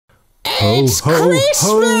It's Christmas!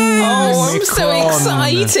 Oh, I'm so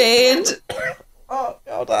excited. Oh,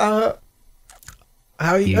 God.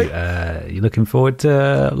 How are You looking forward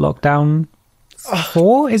to lockdown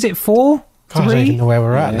 4? Is it 4? I don't even know where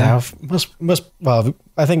we're at now. Well,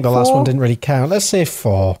 I think the last one didn't really count. Let's say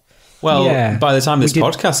 4. Well, by the time this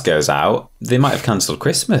podcast goes out, they might have cancelled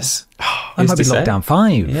Christmas. It might be lockdown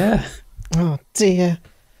 5. Yeah. Oh, dear.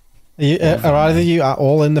 Are either you at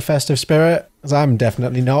all in the festive spirit? Because I'm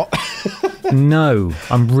definitely not. No,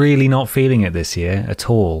 I'm really not feeling it this year at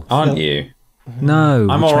all. Aren't you? No.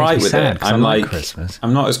 I'm all right with it. I'm like Christmas.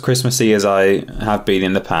 I'm not as Christmassy as I have been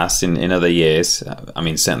in the past in other years. I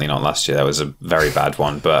mean, certainly not last year. That was a very bad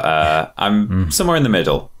one. But I'm somewhere in the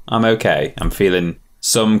middle. I'm okay. I'm feeling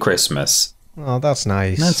some Christmas. Oh, that's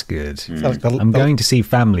nice. That's good. I'm going to see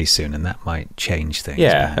family soon, and that might change things.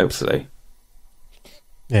 Yeah, hopefully.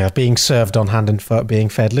 Yeah, being served on hand and foot, being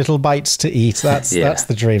fed little bites to eat. That's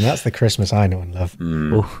the dream. That's the Christmas I know and love.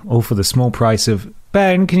 All for the small price of,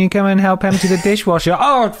 Ben, can you come and help empty the dishwasher?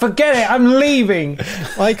 Oh, forget it. I'm leaving.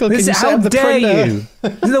 Michael, can you set how up the dare printer? you?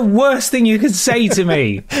 This is the worst thing you could say to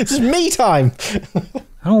me. This is me time.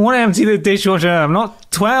 I don't want to empty the dishwasher. I'm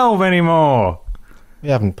not 12 anymore. We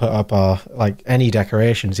haven't put up any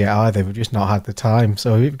decorations yet either. We've just not had the time.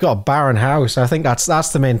 So we've got a barren house. I think that's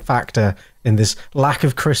the main factor in this lack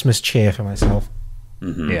of Christmas cheer for myself.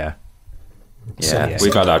 Mm-hmm. Yeah. Yeah,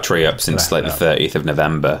 we've had our tree up since like the 30th of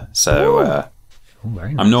November. So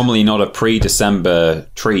Very nice. I'm normally not a pre-December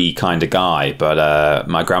tree kind of guy, but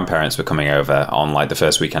my grandparents were coming over on like the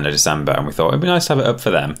first weekend of December, and we thought it'd be nice to have it up for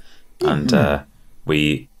them. And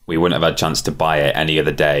we wouldn't have had a chance to buy it any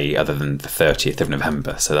other day other than the 30th of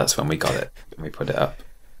November. So that's when we got it. And we put it up.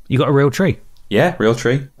 You got a real tree? Yeah, real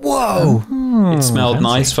tree. Whoa! It smelled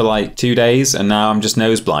nice for like 2 days, and now I'm just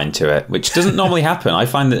nose blind to it, which doesn't normally happen. I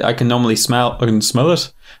find that I can normally smell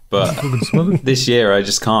it, but this year I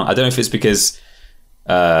just can't. I don't know if it's because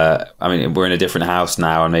I mean, we're in a different house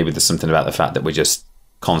now, and maybe there's something about the fact that we're just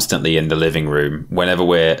constantly in the living room. Whenever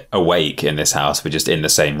we're awake in this house, we're just in the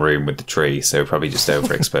same room with the tree, so we're probably just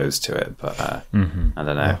overexposed to it. But I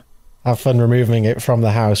don't know. Have fun removing it from the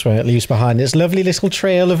house when it leaves behind its lovely little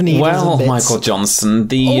trail of needles. Well, and bits. Michael Johnson, not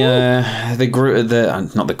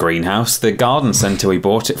the greenhouse, the garden centre we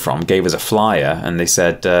bought it from gave us a flyer, and they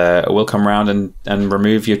said we'll come round and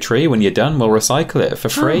remove your tree when you're done. We'll recycle it for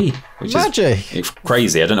free, which magic. is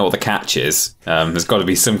crazy. I don't know what the catch is. There's got to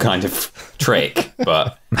be some kind of trick,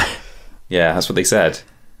 but yeah, that's what they said.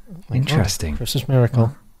 Interesting. Christmas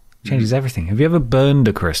miracle. Changes everything. Have you ever burned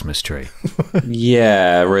a Christmas tree?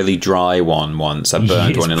 Yeah, a really dry one once. I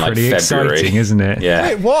burned one in like February. Exciting, isn't it? Yeah.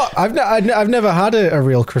 Wait, what? I've never had a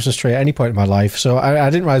real Christmas tree at any point in my life, so I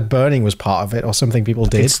didn't realize burning was part of it or something people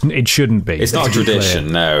did. It shouldn't be. It's not a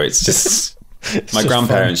tradition, no. It's just... My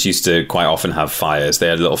grandparents used to quite often have fires. They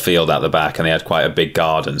had a little field out the back, and they had quite a big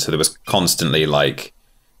garden, so there was constantly like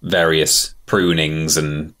various prunings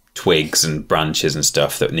and twigs and branches and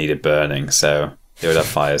stuff that needed burning, so... They would have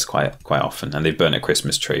fires quite often, and they'd burn a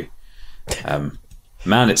Christmas tree.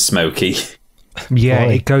 Man, it's smoky. Yeah,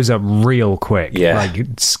 it goes up real quick. Yeah. Like,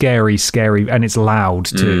 scary, and it's loud,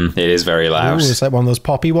 too. It is very loud. Ooh, it's like one of those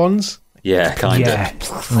poppy ones? Yeah, kind of. Yeah.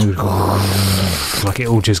 Like it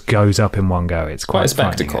all just goes up in one go. It's quite a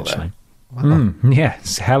spectacle, though. Wow. Yeah,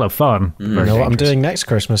 it's hella fun. You know what I'm doing next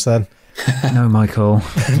Christmas, then? No, Michael.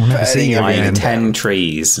 We'll never see you again. 10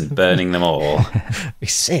 trees and burning them all. Be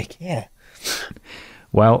sick, yeah.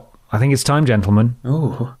 Well, I think it's time, gentlemen.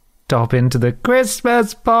 Ooh. To hop into the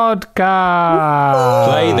Christmas podcast.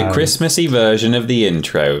 Play the Christmassy version of the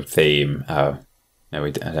intro theme. Oh, no, I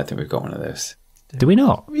don't think we've got one of those. Do we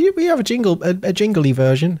not? We have a jingly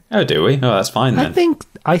version. Oh, do we? Oh, that's fine then.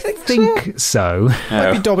 I think so.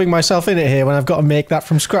 I'd be dobbing myself in it here when I've got to make that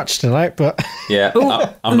from scratch tonight, but... Yeah,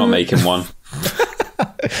 I'm not making one.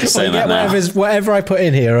 Just saying that now. Whatever I put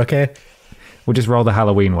in here, okay? We'll just roll the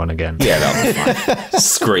Halloween one again. Yeah, that'll be fine.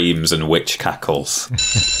 Screams and witch cackles.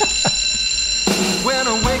 When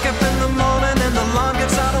I wake up in the morning and the alarm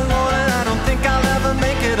gets out of warning, I don't think I'll ever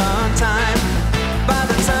make it on time. By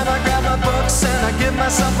the time I grab my books and I give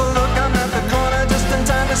myself a look, I'm at the corner just in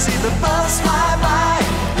time to see the bus fly by.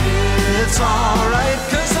 It's alright,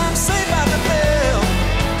 'cause I'm safe out the bell.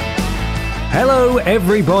 Hello,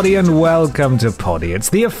 everybody, and welcome to Podiots,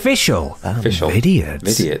 the official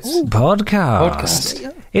Vidiots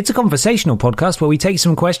podcast. It's a conversational podcast where we take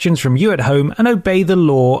some questions from you at home and obey the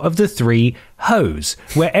law of the 3 hoes,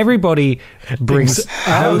 where everybody brings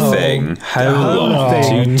How long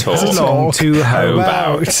to hoe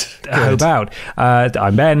about.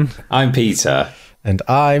 I'm Ben. I'm Peter. And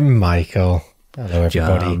I'm Michael. Hello,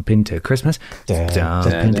 everybody. Jump into Christmas.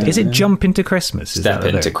 Is it jump into Christmas? Step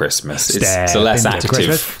into Christmas. It's a less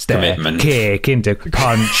active commitment. Kick into,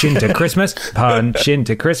 punch into Christmas. Punch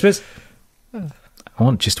into Christmas. I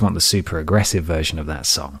just want the super aggressive version of that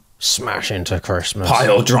song. Smash into Christmas.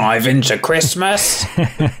 Pile drive into Christmas. We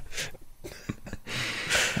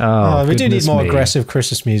do need more aggressive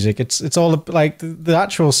Christmas music. It's all like the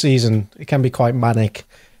actual season. It can be quite manic,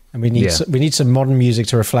 and we need some modern music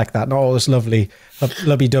to reflect that. Not all this lovely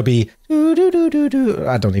lubby-dubby.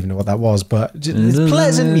 I don't even know what that was, but it's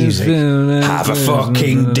pleasant music. Have a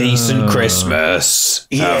fucking decent Christmas.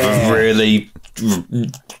 Have a really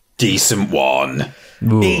decent one.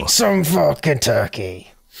 Eat some fucking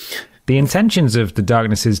turkey. The intentions of The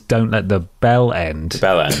Darkness is don't let the bell end. The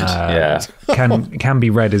bell end, can be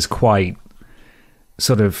read as quite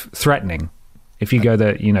sort of threatening. If you go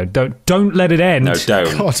there, don't let it end. No,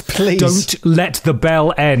 don't. God, please. Don't let the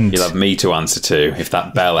bell end. You'll have me to answer to if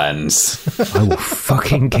that bell ends. I will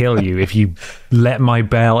fucking kill you if you let my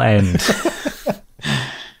bell end.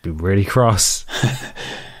 Be really cross.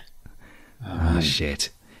 Oh, shit.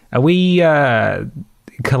 Are we not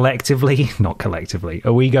collectively,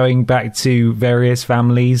 are we going back to various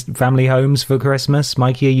family homes for Christmas?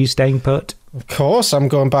 Mikey, are you staying put? Of course, I'm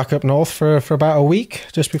going back up north for about a week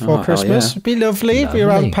just before Christmas. It'd be lovely. Be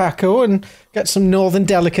around Paco and get some northern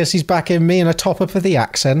delicacies back in me and a top up of the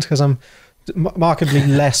accent because I'm markedly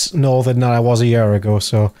less northern than I was a year ago.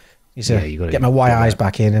 So you gotta get my YIs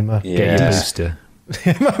back in and get your booster.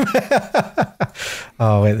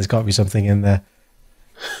 Oh wait, there's got to be something in there.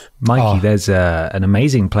 Mikey, there's an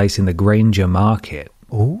amazing place in the Granger Market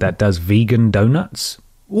that does vegan donuts.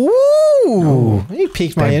 Ooh, you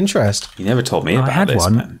piqued my interest. You never told me about this,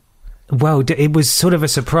 one. man. Well, it was sort of a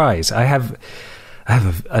surprise. I have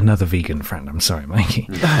another vegan friend. I'm sorry, Mikey.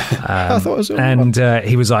 I thought it was and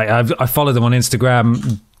he was like, I follow them on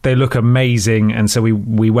Instagram. They look amazing, and so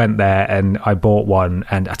we went there, and I bought one.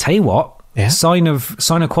 And I tell you what, sign of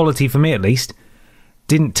quality for me at least.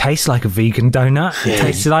 Didn't taste like a vegan donut. It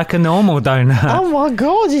tasted like a normal donut. Oh my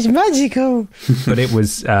god, it's magical. But it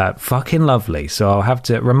was fucking lovely. So I'll have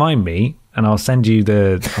to remind me, and I'll send you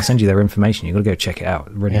their information. You've got to go check it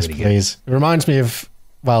out. Really, yes, really please. Good. It reminds me of,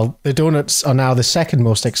 the donuts are now the second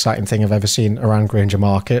most exciting thing I've ever seen around Granger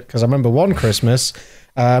Market, because I remember one Christmas,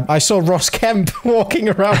 I saw Ross Kemp walking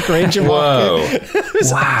around Granger Market.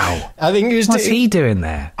 Wow. I think what's he doing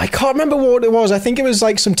there? I can't remember what it was. I think it was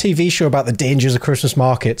like some TV show about the dangers of Christmas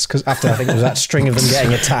markets, because after I think it was that string of them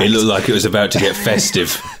getting attacked. It looked like it was about to get festive,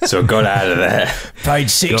 so I got out of there. Paid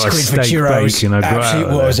 £6 for churros.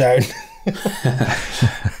 Absolute war zone.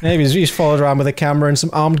 Maybe he's followed around with a camera and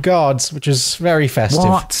some armed guards, which is very festive.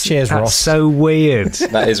 What? Cheers, That's Ross. so weird.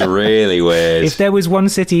 That is really weird. If there was one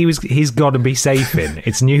city he's got to be safe in,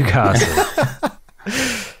 it's Newcastle.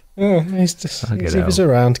 He was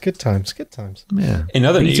around. Good times. Yeah. In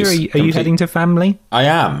other Peter, news, are you heading to family? I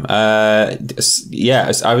am.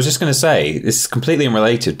 Yeah, I was just going to say, this is completely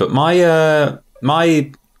unrelated, but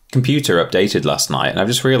my computer updated last night, and I've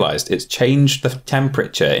just realised it's changed the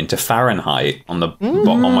temperature into Fahrenheit on the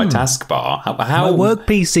on my taskbar. How my work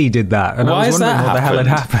PC did that, and I was wondering what the hell had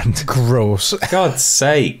happened. Gross. God's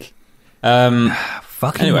sake.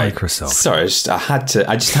 Fucking Microsoft. Sorry,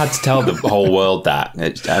 I just had to tell the whole world that.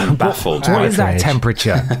 I'm baffled. What is that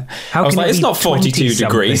temperature? I was like, it's not 42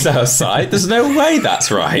 degrees outside. There's no way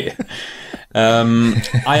that's right.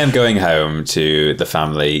 I am going home to the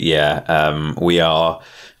family. Yeah, we are.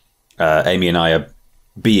 Amy and I are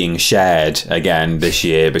being shared again this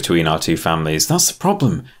year between our two families. That's the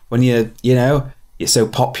problem. When you're so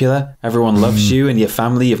popular, everyone loves you, and your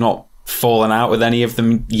family, you've not fallen out with any of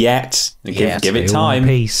them yet. Give it time.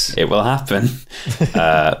 Peace. It will happen.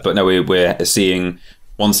 But no, we're seeing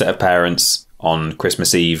one set of parents on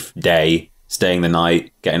Christmas Eve day, staying the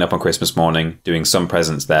night, getting up on Christmas morning, doing some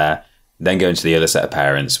presents there, then going to the other set of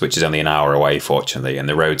parents, which is only an hour away, fortunately, and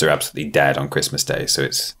the roads are absolutely dead on Christmas Day, so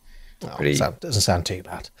it's doesn't sound too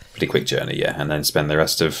bad. Pretty quick journey, yeah, and then spend the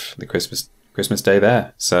rest of the Christmas Day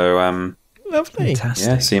there. So, lovely, fantastic.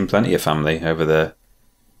 Yeah, seeing plenty of family over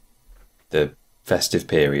the festive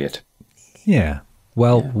period. Yeah.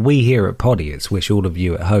 Well, we here at Podiots wish all of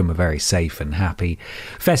you at home a very safe and happy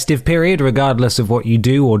festive period, regardless of what you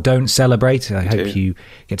do or don't celebrate. I hope you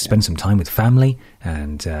get to spend some time with family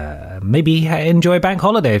and maybe enjoy a bank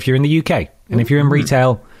holiday if you're in the UK. And if you're in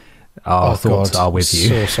retail, our thoughts are with you.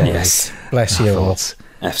 So sorry. Yes. Bless you all.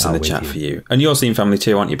 F's in the chat for you. And you're seeing family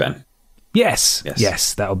too, aren't you, Ben? Yes.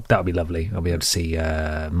 That'll be lovely. I'll be able to see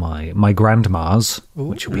my grandmas,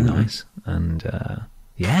 which will be nice. And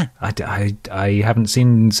I haven't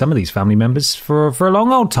seen some of these family members for a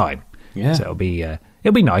long old time. Yeah. So it'll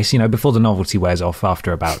be nice, before the novelty wears off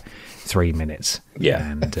after about 3 minutes.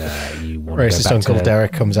 Yeah. And you want to Racist Uncle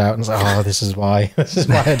Derek comes out and says, "Oh, this is why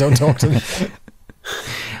I don't talk to them."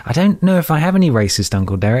 I don't know if I have any racist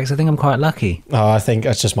Uncle Dereks. I think I'm quite lucky. Oh, I think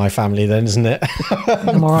that's just my family then, isn't it?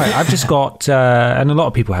 I'm all right. I've just got, and a lot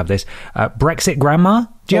of people have this, Brexit grandma.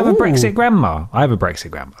 Do you have a Brexit grandma? I have a Brexit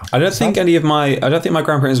grandma. I don't think my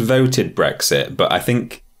grandparents voted Brexit, but I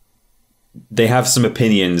think they have some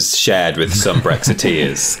opinions shared with some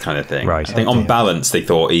Brexiteers kind of thing. Right. I think on balance they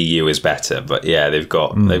thought EU is better, but yeah, they've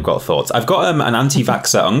got thoughts. I've got an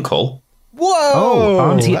anti-vaxxer uncle. Whoa! Oh,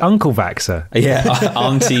 Auntie Uncle Vaxxer. Yeah,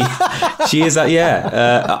 Auntie. She is that.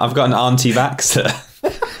 Yeah, I've got an Auntie Vaxxer.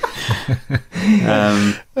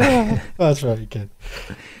 That's very good.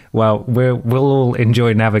 Well, we'll all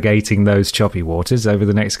enjoy navigating those choppy waters over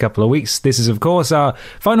the next couple of weeks. This is, of course, our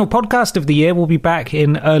final podcast of the year. We'll be back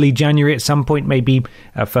in early January at some point, maybe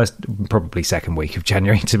probably second week of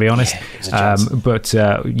January, to be honest. But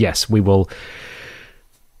yes, we will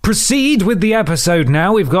proceed with the episode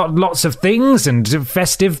now. We've got lots of things and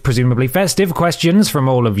presumably festive questions from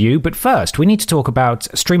all of you. But first, we need to talk about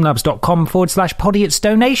streamlabs.com/Podiots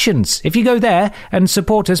donations. If you go there and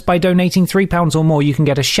support us by donating £3 or more, you can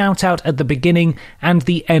get a shout out at the beginning and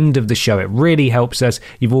the end of the show. It really helps us.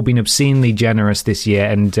 You've all been obscenely generous this year,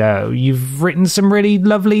 and you've written some really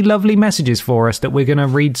lovely, lovely messages for us that we're going to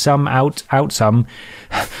read out some.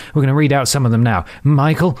 We're going to read out some of them now.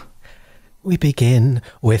 Michael? We begin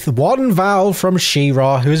with one vowel from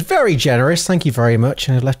She-Ra, who is very generous. Thank you very much,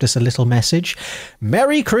 and has left us a little message.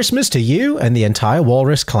 Merry Christmas to you and the entire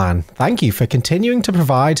Walrus clan. Thank you for continuing to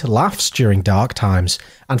provide laughs during dark times,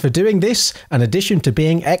 and for doing this in addition to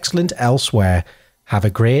being excellent elsewhere. Have a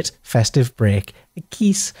great festive break. A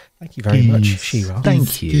kiss. Thank you very much, She-Ra.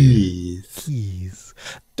 Thank you. Keys.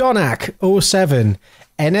 Donak07.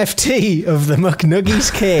 NFT of the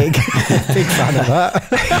McNuggies cake. Big fan of that.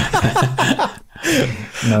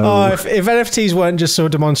 No. Oh, if NFTs weren't just so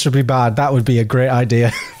demonstrably bad, that would be a great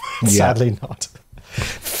idea. Sadly not.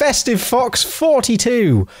 Festive Fox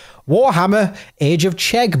 42. Warhammer Age of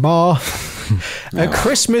Chegmar. A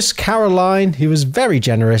Christmas Caroline who was very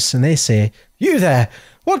generous, and they say, "You there,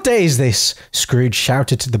 what day is this?" Scrooge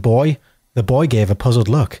shouted to the boy. The boy gave a puzzled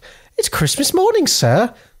look. "It's Christmas morning,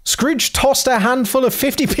 sir." Scrooge tossed a handful of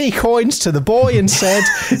 50p coins to the boy and said,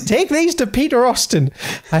 "Take these to Peter Austin."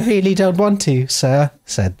 "I really don't want to, sir,"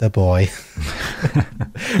 said the boy.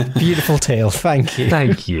 Beautiful tale, thank you.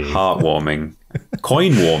 Thank you. Heartwarming.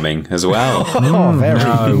 Coin warming as well. Oh,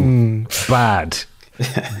 very bad.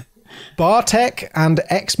 Bartek and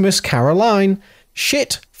Xmas Caroline.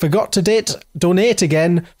 Shit, forgot to donate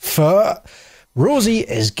again for Rosie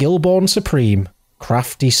is Gilborn Supreme.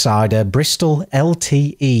 Crafty Cider Bristol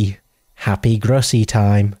LTE. Happy Grussy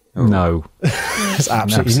time. No. It's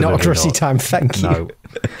absolutely not Grussy time, thank you. No.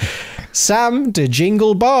 Sam de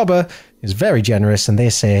Jingle Barber is very generous, and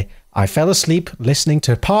they say, "I fell asleep listening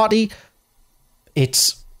to Party. I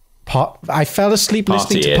fell asleep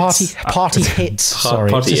listening to Party Hits.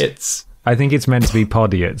 Sorry. Party Hits. I think it's meant to be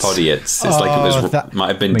Podiots. Podiots. It's like it might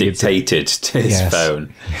have been dictated to his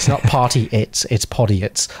phone. It's not Party It's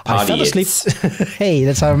Podiots. I fell asleep. Hey,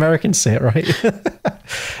 that's how Americans say it, right?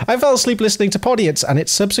 I fell asleep listening to Podiots, and it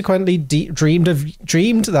subsequently dreamed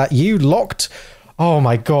that you locked. Oh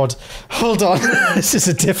my God. Hold on. This is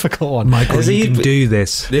a difficult one. Michael, you can do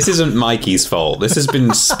this. This isn't Mikey's fault. This has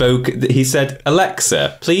been He said,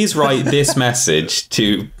 "Alexa, please write this message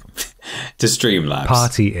to Streamlabs."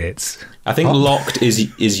 Party It's. I think locked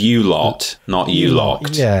is you lot, not you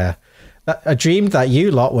locked. Yeah. I dreamed that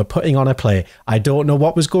you lot were putting on a play. I don't know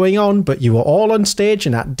what was going on, but you were all on stage,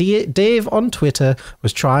 and that Dave on Twitter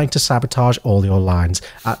was trying to sabotage all your lines.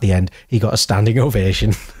 At the end, he got a standing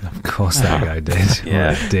ovation. Of course that guy did. Yeah.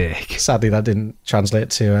 What a dick. Sadly, that didn't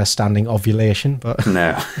translate to a standing ovulation, but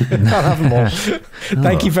No. can't have them all.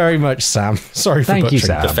 Thank you very much, Sam. Sorry for Thank you,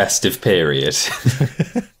 butchering Sam. The festive period.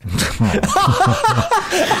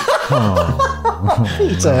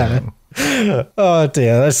 Peter. Oh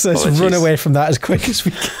dear, let's run away from that as quick as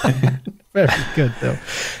we can. Very good though.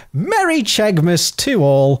 Merry Chegmas to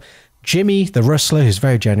all. Jimmy the Rustler, who's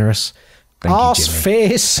very generous. Arse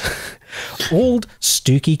Face. Old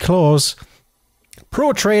Stooky Claus.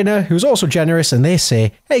 Pro Trainer, who's also generous, and they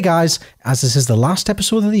say, "Hey guys, as this is the last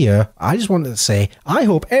episode of the year, I just wanted to say, I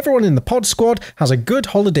hope everyone in the pod squad has a good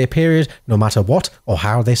holiday period, no matter what or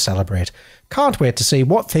how they celebrate. Can't wait to see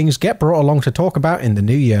what things get brought along to talk about in the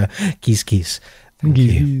new year. Keys, keys." Thank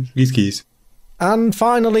you. Keys. And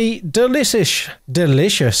finally, delicious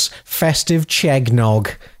festive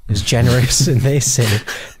chegnog. is generous and they say,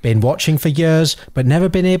 been watching for years, but never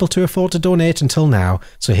been able to afford to donate until now.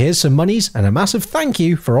 So here's some monies and a massive thank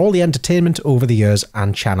you for all the entertainment over the years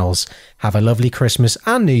and channels. Have a lovely Christmas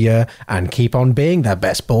and New Year, and keep on being the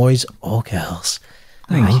best boys or girls.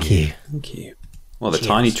 Thank you. Thank you. Well, the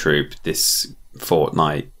Tiny Troop this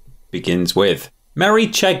fortnight begins with Merry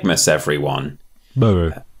Chegmas, everyone.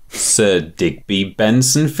 Sir Digby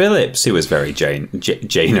Benson Phillips, who was very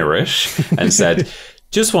Janerish, and said,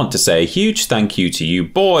 just want to say a huge thank you to you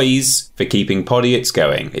boys for keeping Podiots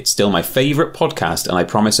going. It's still my favourite podcast, and I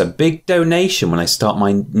promise a big donation when I start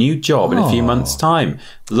my new job in a few months' time.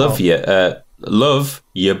 Love your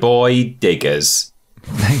boy Diggers.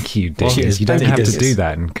 Thank you, Diggers. You don't have to do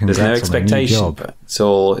that. And there's no expectation. But it's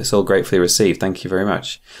all gratefully received. Thank you very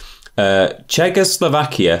much.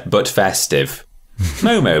 Czechoslovakia, but festive.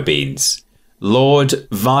 Momo Beans. Lord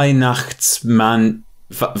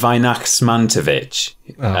Vajnachsmantovich.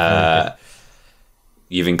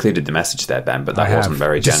 You've included the message there, Ben, but that wasn't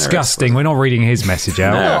very generous. Disgusting. We're not reading his message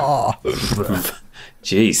out. No.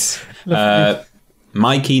 Jeez.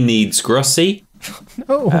 Mikey needs Grussy.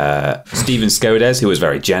 Stephen Skodes, who was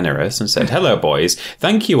very generous and said, hello boys,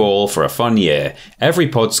 thank you all for a fun year. Every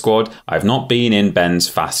pod squad, I've not been in Ben's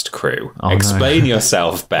fast crew. Explain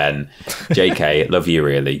yourself, Ben. JK, love you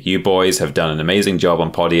really. You boys have done an amazing job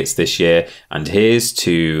on Podiots this year, and here's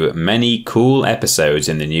to many cool episodes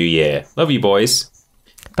in the new year. Love you boys.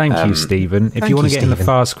 Thank you, Stephen. If you want to get in the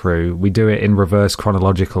fast crew, we do it in reverse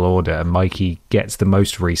chronological order, and Mikey gets the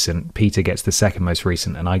most recent, Peter gets the second most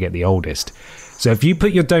recent, and I get the oldest. So if you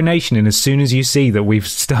put your donation in as soon as you see that we've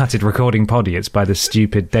started recording Podiots by the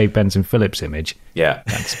stupid Dave Benson Phillips image,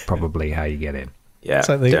 that's probably how you get in. Yeah,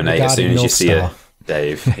 like donate as soon as you see it,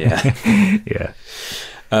 Dave.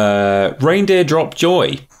 Yeah. Reindeer Drop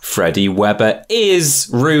Joy. Freddie Weber is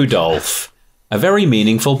Rudolph. A very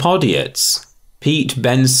meaningful Podiots. Pete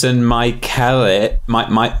Benson Michaelips.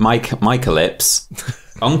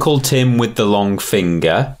 Uncle Tim with the long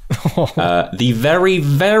finger, the very,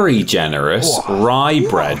 very generous Rye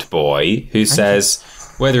Bread Boy, who says,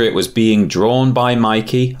 whether it was being drawn by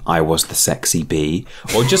Mikey, I was the sexy bee,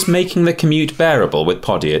 or just making the commute bearable with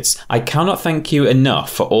Podiots, I cannot thank you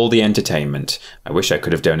enough for all the entertainment. I wish I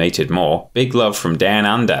could have donated more. Big love from Dan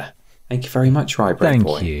Ander. Thank you very much, Rye Bread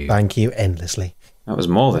Boy. Thank you endlessly. That was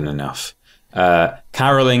more than enough.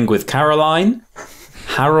 Caroling with Caroline.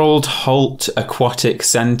 Harold Holt Aquatic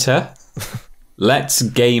Centre. Let's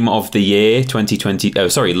Game of the Year 2020. Oh,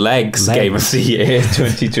 sorry, Legs Game of the Year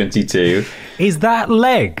 2022. Is that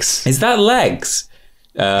Legs?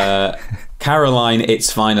 Caroline,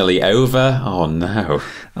 it's finally over. Oh, no.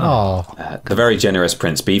 The very generous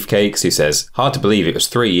Prince Beefcakes, who says, hard to believe it was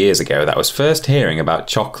 3 years ago that I was first hearing about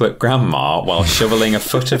chocolate grandma while shoveling a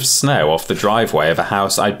foot of snow off the driveway of a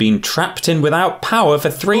house I'd been trapped in without power for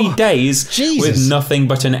 3 days with nothing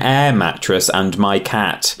but an air mattress and my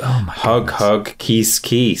cat. Hug,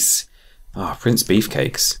 kiss. Oh, Prince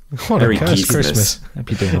Beefcakes. What very a cursed Christmas. Hope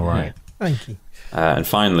you're doing all right. Thank you. And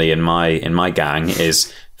finally, in my gang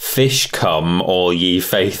is Fish Come All Ye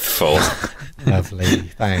Faithful. Lovely,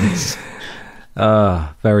 thanks.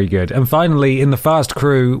 Very good. And finally, in the fast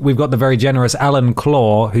crew, we've got the very generous Alan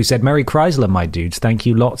Claw, who said, Merry Chrysler, my dudes. Thank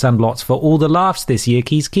you lots and lots for all the laughs this year.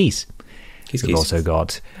 Keys. We've also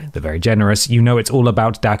got the very generous You Know It's All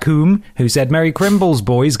About Dacoum, who said, Merry Crimbles,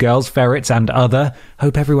 boys, girls, ferrets, and other.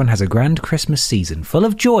 Hope everyone has a grand Christmas season full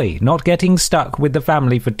of joy, not getting stuck with the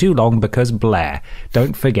family for too long because Blair.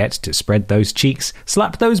 Don't forget to spread those cheeks,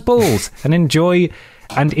 slap those balls, and enjoy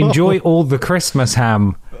all the Christmas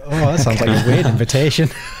ham. Oh, that sounds like a weird invitation.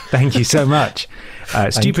 Thank you so much.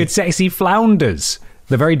 Stupid Sexy Flounders.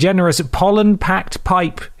 The very generous pollen-packed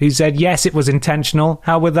pipe, who said, yes, it was intentional.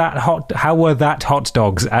 How were that hot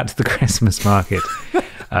dogs at the Christmas market?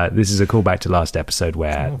 This is a callback to last episode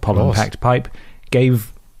where pollen-packed pipe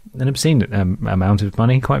gave an obscene amount of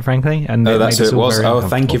money, quite frankly. And that's what it was. Oh,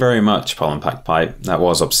 thank you very much, pollen-packed pipe. That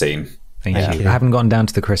was obscene. Thank you. I haven't gotten down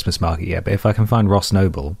to the Christmas market yet, but if I can find Ross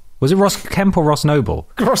Noble... Was it Ross Kemp or Ross Noble?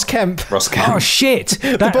 Ross Kemp. Oh, shit.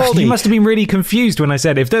 You must have been really confused when I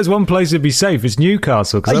said, if there's one place that'd be safe, it's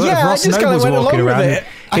Newcastle. Because if Ross Noble was walking around,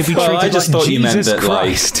 he'd be treated like Jesus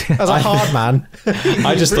Christ. As a hard man.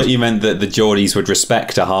 I just thought you meant that the Geordies would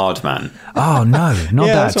respect a hard man. Oh, no, not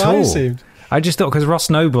that at all. I just thought, because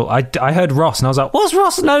Ross Noble, I heard Ross and I was like, what's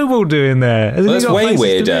Ross Noble doing there? Well, that's way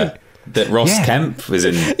weirder. That Ross Kemp was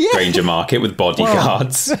in Granger Market with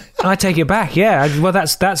bodyguards. Well, I take it back, Well,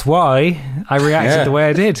 that's why I reacted the way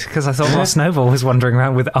I did, because I thought Ross Noble was wandering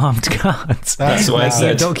around with armed guards. That's why I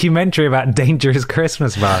said... a documentary about dangerous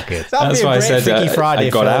Christmas markets. That's why I said I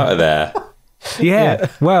got out of there. Yeah.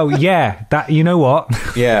 Well, yeah. That, you know what?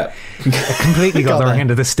 Yeah. I completely got the wrong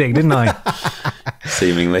end of the stick, didn't I?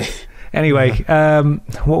 Seemingly. Anyway,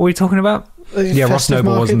 what were we talking about? Yeah, Ross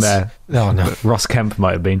Noble wasn't there. No. But Ross Kemp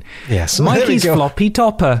might have been. Yes. Mikey's floppy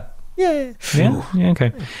topper. Yeah. Yeah,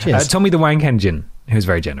 okay. Tommy the Wank Engine, who's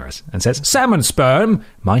very generous, and says, salmon sperm,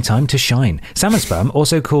 my time to shine. Salmon sperm,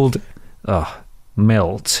 also called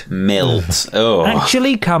milt. Milt. Oh.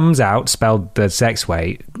 Actually comes out, spelled the sex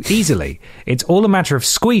way, easily. It's all a matter of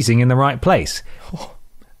squeezing in the right place.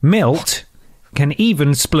 Milt can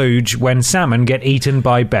even splooge when salmon get eaten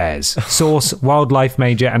by bears. Source, wildlife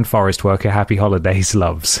major and forest worker, happy holidays,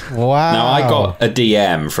 loves. Wow. Now, I got a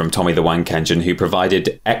DM from Tommy the Wank Engine who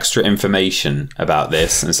provided extra information about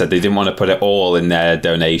this and said they didn't want to put it all in their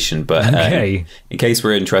donation, but in case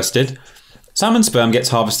we're interested... Salmon sperm gets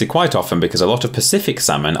harvested quite often because a lot of Pacific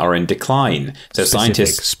salmon are in decline. So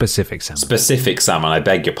Specific salmon, I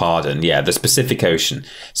beg your pardon. Yeah, the Pacific Ocean.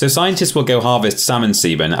 So scientists will go harvest salmon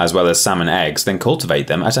semen as well as salmon eggs, then cultivate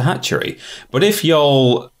them at a hatchery. But if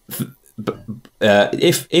you're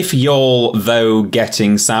though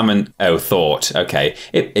getting salmon thought, okay,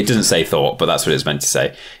 it doesn't say thought, but that's what it's meant to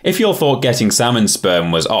say. If you thought getting salmon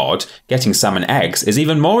sperm was odd, getting salmon eggs is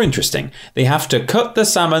even more interesting. They have to cut the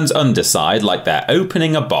salmon's underside like they're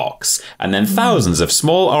opening a box, and then thousands of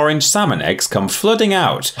small orange salmon eggs come flooding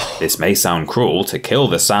out. This may sound cruel to kill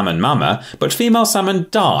the salmon mama, but female salmon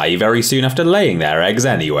die very soon after laying their eggs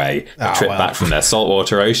anyway. The trip back from their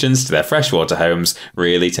saltwater oceans to their freshwater homes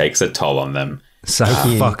really takes a toll on them. So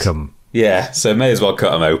fuck them. Yeah, so may as well cut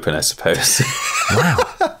them open, I suppose.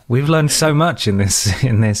 Wow, we've learned so much in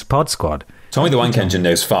this pod squad. Tommy the Wank Engine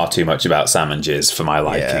knows far too much about salmon jizz for my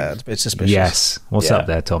liking. Yeah, it's a bit suspicious. Yes. What's up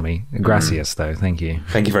there, Tommy? Gracias, though. Thank you.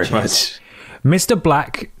 Thank you very much.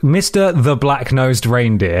 Mr. the Black-Nosed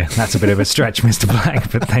Reindeer. That's a bit of a stretch, Mr.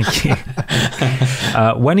 Black, but thank you.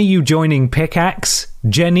 When are you joining Pickaxe?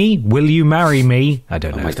 Jenny, will you marry me? I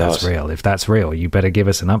don't know if that's real. If that's real, you better give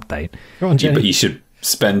us an update. Go on, Jenny. But you should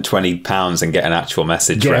spend £20 and get an actual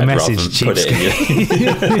message read rather than put it in your...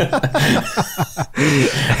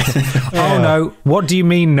 Oh, no. What do you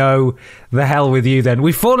mean, no? The hell with you, then.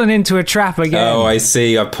 We've fallen into a trap again. Oh, I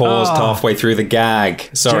see. I paused halfway through the gag.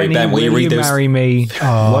 Sorry, Jenny, Ben, will you read those? Marry me?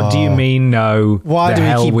 What do you mean, no? Why do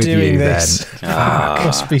we keep doing this?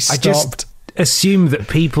 Must be stopped. I just assume that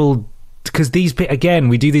people... Because again,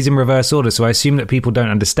 we do these in reverse order, so I assume that people don't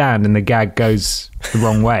understand and the gag goes the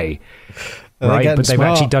wrong way. Right, but they've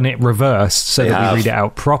actually done it reversed so that we read it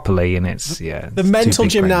out properly, and it's the mental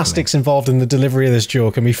gymnastics involved in the delivery of this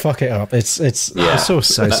joke, and we fuck it up. It's so that's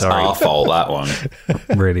sorry. Our fault, that one.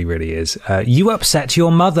 Really, really is. You upset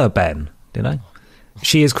your mother, Ben. Did I?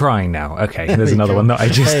 She is crying now. Okay, there's another one that I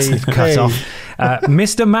just cut off.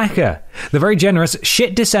 Mr. Macca, the very generous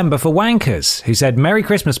shit December for wankers, who said, Merry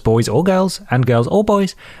Christmas, boys or girls, and girls or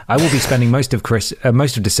boys. I will be spending most of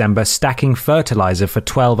December stacking fertilizer for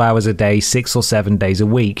 12 hours a day, 6 or 7 days a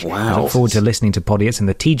week. Wow. I look forward to listening to Podiots and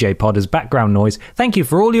the TJ Pod as background noise. Thank you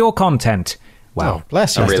for all your content. Wow. Oh,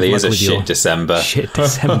 bless you. It really is a shit December. Shit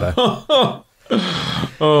December.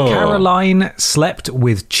 Caroline slept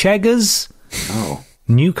with Cheggers. Oh.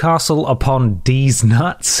 Newcastle upon D's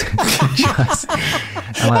nuts. I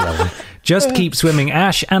like that one. Just keep swimming,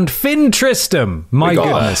 Ash and Finn Tristram. My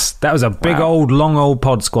goodness, that was a big long old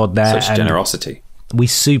pod squad there. Such generosity. We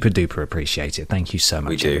super duper appreciate it. Thank you so much.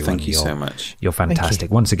 We do. Everyone. Thank you so much. You're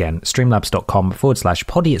fantastic. Once again,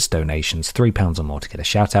 streamlabs.com/Podiots donations, £3 or more to get a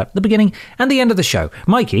shout out at the beginning and the end of the show.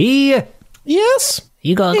 Mikey. Yes.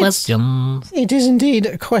 You got a question. It is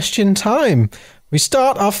indeed question time. We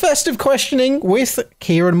start our festive questioning with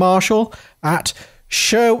Kieran Marshall at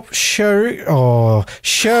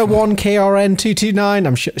Sher1KRN229.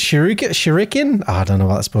 I'm Shuriken? I don't know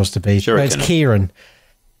what that's supposed to be. Shuriken. It's Kieran.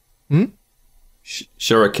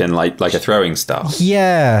 Shuriken, like a throwing star.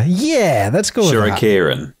 Yeah, let's go with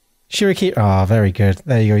Shuriken. Shuriken. Oh, very good.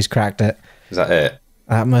 There you go. He's cracked it. Is that it?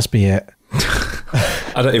 That must be it.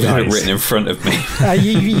 I don't even have it written in front of me.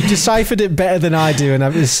 You deciphered it better than I do, and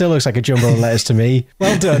it still looks like a jumble of letters to me.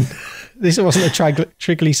 Well done. This wasn't a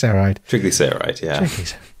triglyceride. Triglyceride, yeah.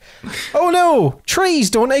 Oh no! Trees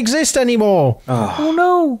don't exist anymore! Oh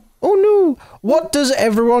no! Oh no! What does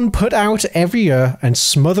everyone put out every year and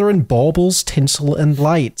smother in baubles, tinsel, and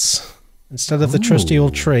lights? Instead of the trusty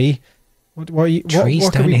old tree... Trees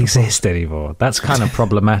don't exist anymore. That's kind of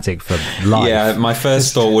problematic for life. Yeah, my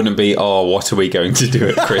first thought wouldn't be, what are we going to do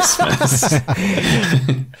at Christmas?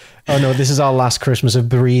 Oh no, this is our last Christmas of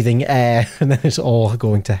breathing air, and then it's all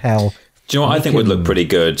going to hell. Do you know what I think would look pretty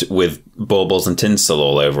good with baubles and tinsel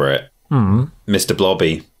all over it? Mr.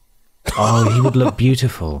 Blobby. Oh, he would look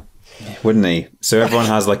beautiful. Wouldn't he? So everyone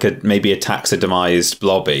has like maybe a taxidermized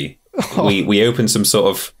blobby. We open some sort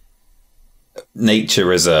of nature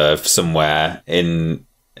reserve somewhere in,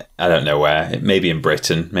 I don't know where, maybe in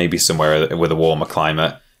Britain, maybe somewhere with a warmer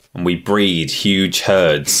climate, and we breed huge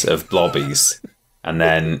herds of blobbies. And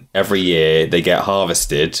then every year they get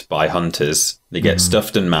harvested by hunters. They get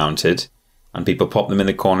stuffed and mounted, and people pop them in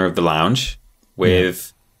the corner of the lounge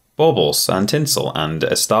with baubles and tinsel and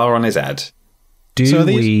a star on his head.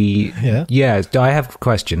 Yeah, I have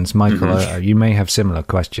questions. Michael, you may have similar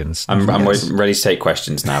questions. I'm ready to take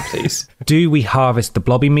questions now, please. Do we harvest the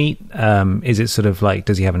blobby meat? Is it sort of like,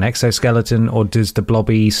 does he have an exoskeleton, or does the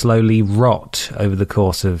blobby slowly rot over the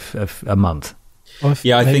course of a month?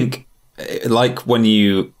 Yeah, I think, like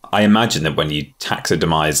I imagine that when you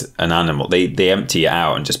taxidermize an animal, they empty it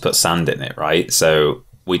out and just put sand in it, right? So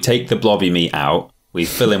we take the blobby meat out, we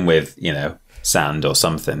fill him with, sand or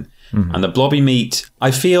something. And the blobby meat,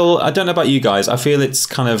 I don't know about you guys, I feel it's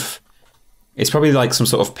probably like some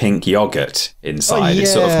sort of pink yogurt inside.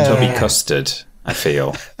 It's sort of tubby custard, I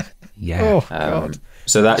feel. Yeah. God.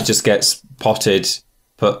 So that just gets potted,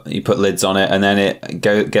 you put lids on it, and then it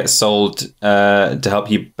gets sold to help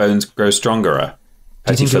your bones grow stronger.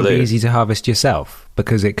 Do you think it would be easy to harvest yourself?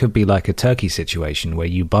 Because it could be like a turkey situation where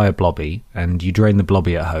you buy a blobby and you drain the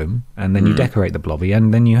blobby at home, and then you decorate the blobby,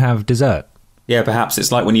 and then you have dessert. Yeah, perhaps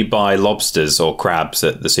it's like when you buy lobsters or crabs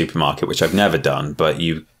at the supermarket, which I've never done, but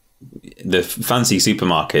the fancy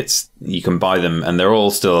supermarkets, you can buy them and they're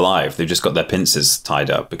all still alive. They've just got their pincers tied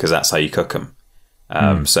up because that's how you cook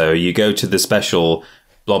them. So you go to the special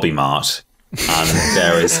blobby mart, and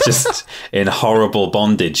there is just in horrible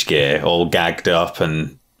bondage gear, all gagged up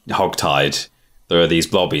and hogtied, there are these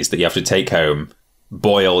blobbies that you have to take home,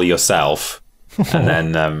 boil yourself, and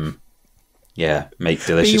then make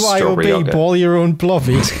delicious strawberry yogurt. Boil your own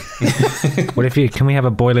blobby. Can we have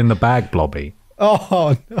a boil in the bag blobby?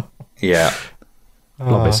 Oh no. Yeah.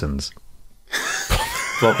 Blobbisons.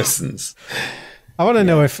 Blobbisons. I want to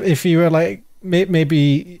know if you were like,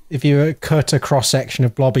 maybe if you were cut a cross section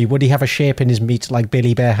of blobby, would he have a shape in his meat like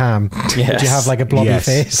Billy Bear Ham? Yes. Would you have like a blobby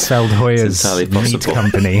face? Feldhoyer's meat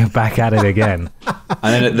company back at it again.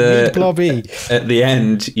 And then at the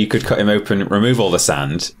end, you could cut him open, remove all the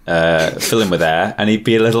sand, fill him with air, and he'd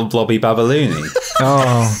be a little blobby babaloonie.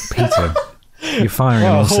 Oh, Peter, you're firing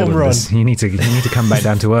on all cylinders. You need to come back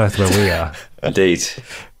down to earth where we are. Indeed.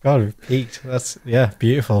 God, Pete, that's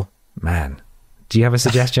beautiful. Man, do you have a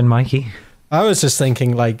suggestion, Mikey? I was just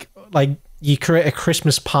thinking, like you create a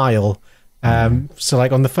Christmas pile. So,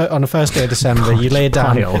 like on the first day of December, you lay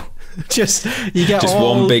down. You get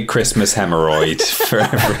one big Christmas hemorrhoid for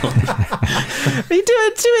everyone. You do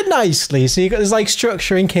it nicely, so there's like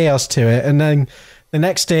structure and chaos to it, and then the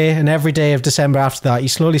next day and every day of December after that, you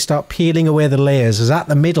slowly start peeling away the layers. Is at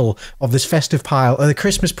the middle of this festive pile are the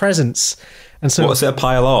Christmas presents, and so what's it a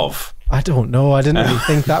pile of? I don't know. I didn't really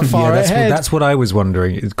think that far ahead. That's what I was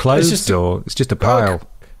wondering. It's closed or it's just a pile?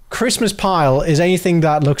 Christmas pile is anything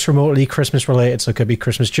that looks remotely Christmas related. So it could be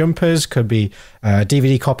Christmas jumpers, could be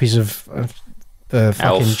DVD copies of the fucking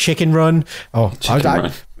Elf. Chicken Run. Oh, Chicken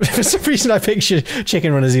Run. For some reason I picture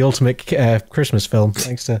Chicken Run as the ultimate Christmas film,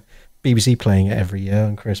 thanks to BBC playing it every year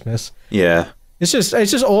on Christmas. Yeah. It's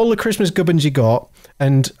just all the Christmas gubbins you got,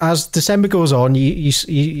 and as December goes on, you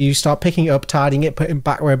start picking it up, tidying it, putting it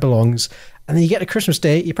back where it belongs, and then you get to Christmas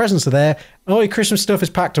Day, your presents are there, and all your Christmas stuff is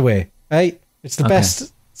packed away. Right? It's the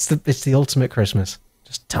best. It's the ultimate Christmas.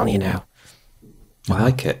 Just telling you now. I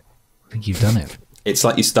like it. I think you've done it. It's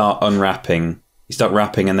like you start wrapping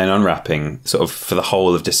and then unwrapping, sort of for the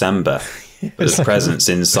whole of December. But there's presents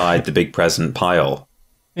inside the big present pile.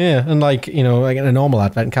 Yeah, and like in a normal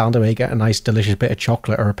advent calendar where you get a nice delicious bit of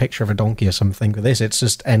chocolate or a picture of a donkey or something. With this, it's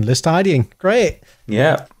just endless tidying. Great.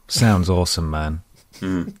 Yeah. Sounds awesome, man.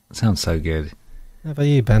 Sounds so good. How about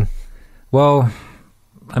you, Ben? Well,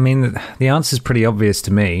 I mean, the answer's pretty obvious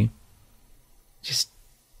to me. Just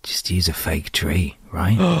use a fake tree,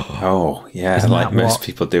 right? Oh, yeah, Isn't like most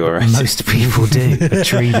people do already. Most people do. A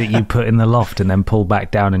tree that you put in the loft and then pull back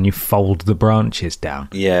down and you fold the branches down.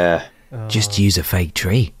 Yeah. Just use a fake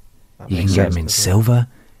tree. You can get them in silver,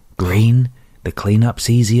 green. The cleanup's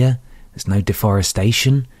easier. There's no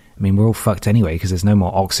deforestation. I mean, we're all fucked anyway because there's no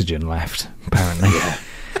more oxygen left, apparently.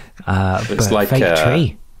 It's like fake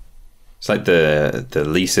tree. It's like the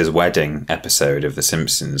Lisa's wedding episode of The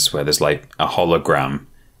Simpsons where there's like a hologram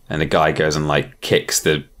and a guy goes and like kicks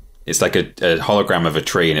it's like a hologram of a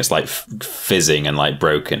tree and it's like fizzing and like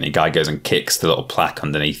broken. The guy goes and kicks the little plaque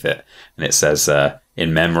underneath it and it says,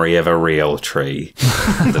 in memory of a real tree.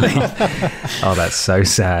 Oh, that's so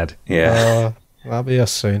sad. Yeah. That'll be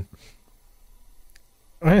us soon.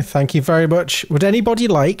 Thank you very much. Would anybody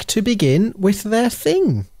like to begin with their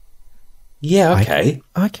thing? Yeah, okay.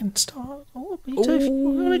 I can start. Oh, you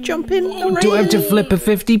want to jump in? Do I have to flip a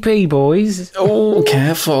 50p, boys? Oh,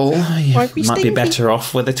 careful. You might be better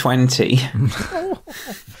off with a 20.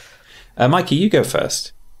 Mikey, you go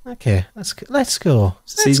first. Okay, let's go.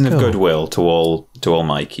 Season of goodwill to all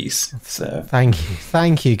Mikeys. So.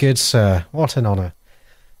 Thank you, good sir. What an honour.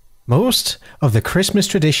 Most of the Christmas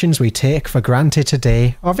traditions we take for granted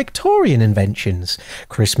today are Victorian inventions.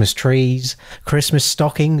 Christmas trees, Christmas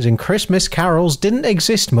stockings, and Christmas carols didn't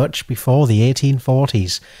exist much before the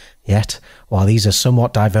 1840s. Yet, while these are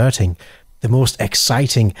somewhat diverting, the most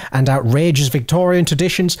exciting and outrageous Victorian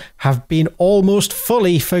traditions have been almost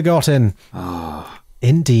fully forgotten.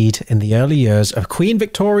 Indeed, in the early years of Queen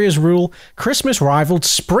Victoria's rule, Christmas rivaled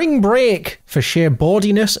spring break for sheer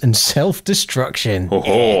bawdiness and self-destruction.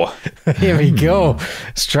 Oh. Here we go.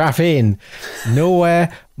 Strap in.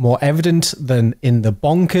 Nowhere more evident than in the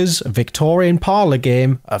bonkers Victorian parlour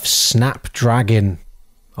game of Snapdragon.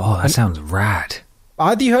 Oh, that sounds rad.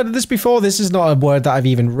 Have you heard of this before? This is not a word that I've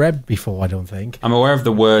even read before, I don't think. I'm aware of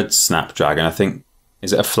the word Snapdragon. I think,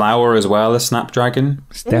 is it a flower as well, a Snapdragon?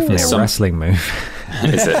 It's definitely a wrestling move.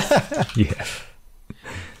 Is it? Yeah.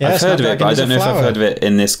 I've heard of it, but I don't know if I've heard of it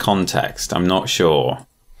in this context. I'm not sure.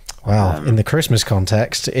 Well, in the Christmas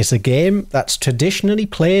context, it's a game that's traditionally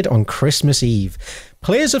played on Christmas Eve.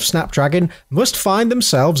 Players of Snapdragon must find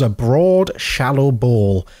themselves a broad, shallow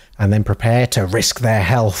bowl and then prepare to risk their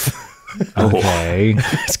health. Okay.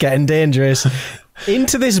 It's getting dangerous.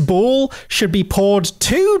 Into this bowl should be poured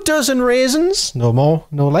 24 raisins, no more,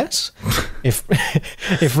 no less.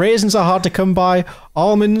 If raisins are hard to come by,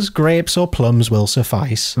 almonds, grapes, or plums will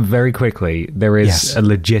suffice. Very quickly, there is a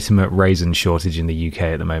legitimate raisin shortage in the UK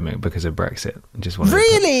at the moment because of Brexit.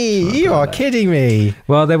 Really? You are kidding me.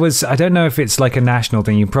 Well, there was, I don't know if it's like a national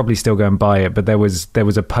thing, you can probably still go and buy it, but there was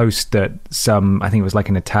a post that I think it was like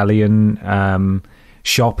an Italian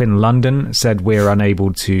shop in London said we're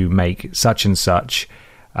unable to make such and such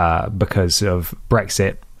because of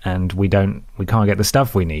Brexit, and we can't get the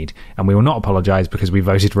stuff we need, and we will not apologise because we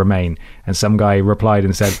voted Remain. And some guy replied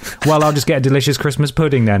and said, well, I'll just get a delicious Christmas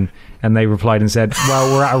pudding then. And they replied and said,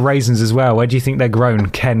 well, we're out of raisins as well. Where do you think they're grown?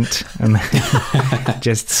 Kent. And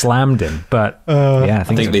just slammed him. But I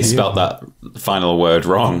think they spelt that final word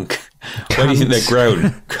wrong. Where do you think they're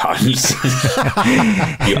grown? Cunt.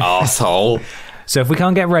 You arsehole. So if we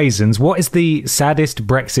can't get raisins, what is the saddest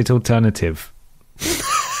Brexit alternative?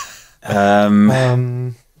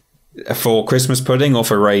 For Christmas pudding or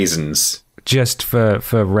for raisins? Just for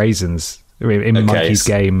raisins in Mikey's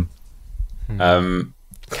game.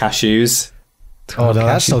 Cashews. Oh, no,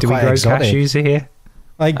 that's still quite exotic. Cashews here?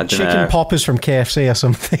 Like chicken poppers from KFC or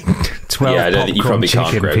something. 12 I don't think you probably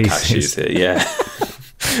can't grow pieces. cashews here. Yeah.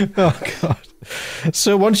 Oh, God.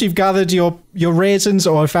 So once you've gathered your raisins,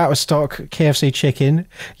 or if out of stock KFC chicken,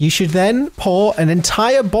 you should then pour an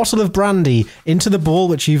entire bottle of brandy into the bowl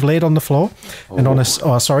which you've laid on the floor and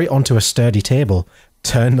onto a sturdy table.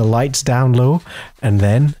 Turn the lights down low, and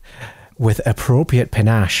then, with appropriate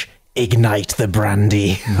panache, ignite the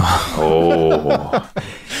brandy.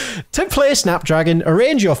 To play Snapdragon,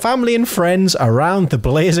 arrange your family and friends around the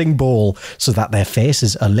blazing bowl so that their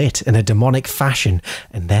faces are lit in a demonic fashion,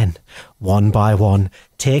 and then, one by one,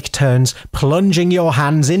 take turns plunging your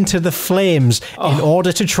hands into the flames in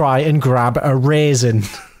order to try and grab a raisin.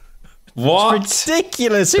 What? It's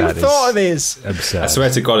ridiculous. Who thought of this? Absurd. I swear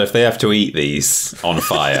to God, if they have to eat these on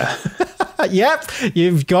fire. Yep,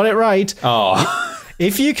 you've got it right. Oh.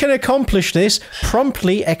 If you can accomplish this,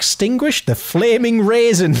 promptly extinguish the flaming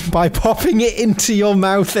raisin by popping it into your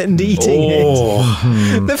mouth and eating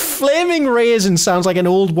it. The flaming raisin sounds like an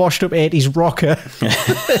old washed-up 80s rocker.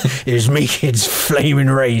 Here's me kid's flaming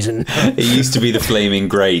raisin. It used to be the flaming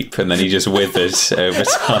grape, and then he just withered over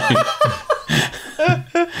time.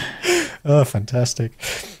 Oh, fantastic.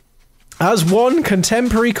 As one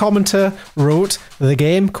contemporary commenter wrote, the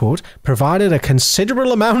game, quote, provided a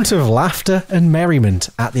considerable amount of laughter and merriment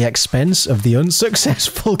at the expense of the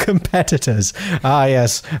unsuccessful competitors. Ah,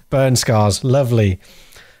 yes, burn scars, lovely.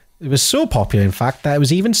 It was so popular, in fact, that it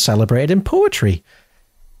was even celebrated in poetry.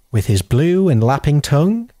 With his blue and lapping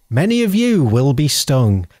tongue, many of you will be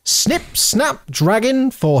stung. Snip, snap,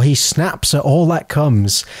 dragon, for he snaps at all that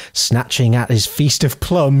comes. Snatching at his feast of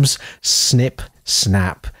plums, snip,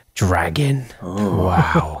 snap, dragon. Oh.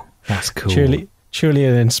 Wow. That's cool. Truly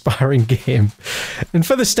an inspiring game. And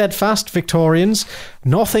for the steadfast Victorians,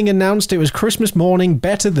 nothing announced it was Christmas morning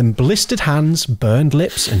better than blistered hands, burned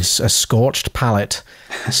lips, and a scorched palate.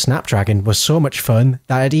 Snapdragon was so much fun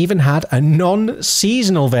that it even had a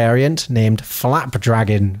non-seasonal variant named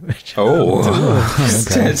Flapdragon.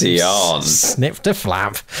 Steady on. Snip to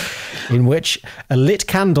flap. In which a lit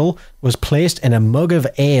candle was placed in a mug of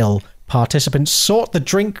ale. Participants sought to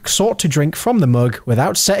drink from the mug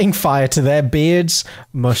without setting fire to their beards,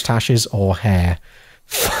 mustaches, or hair.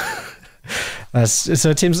 So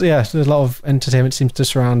it seems, a lot of entertainment seems to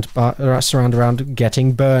surround around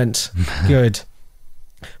getting burnt. Good.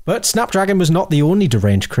 But Snapdragon was not the only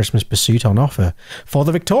deranged Christmas pursuit on offer, for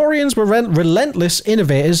the Victorians were relentless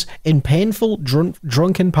innovators in painful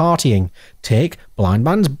drunken partying. Take Blind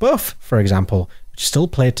Man's Buff, for example, which is still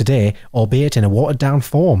played today, albeit in a watered-down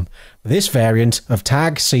form. This variant of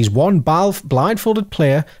tag sees one blindfolded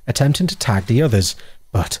player attempting to tag the others,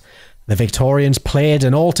 but the Victorians played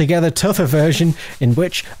an altogether tougher version in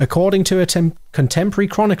which, according to a contemporary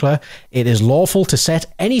chronicler, it is lawful to set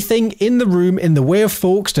anything in the room in the way of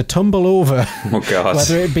folks to tumble over. Oh, God.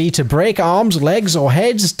 Whether it be to break arms, legs, or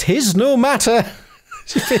heads, 'tis no matter.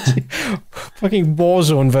 Fucking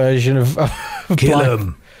Warzone version of Kill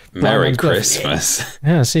him. Merry Christmas.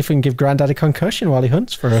 Yeah, see if we can give Grandad a concussion while he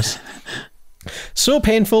hunts for us. So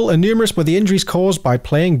painful and numerous were the injuries caused by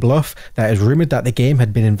playing bluff that it is rumoured that the game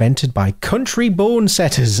had been invented by country bone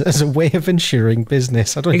setters as a way of ensuring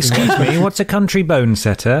business. Excuse me, what's a country bone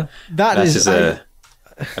setter? That is a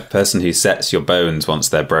person who sets your bones once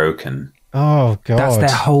they're broken. Oh, God. That's their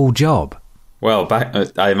whole job. Well,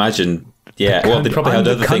 I imagine, yeah. Well, they probably had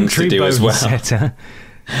other things to do as well. Setter.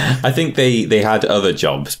 I think they had other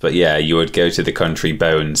jobs, but yeah, you would go to the country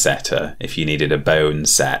bone setter if you needed a bone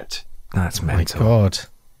set. That's mental. Oh my God.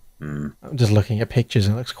 I'm just looking at pictures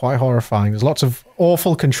and it looks quite horrifying. There's lots of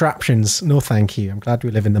awful contraptions. No thank you. I'm glad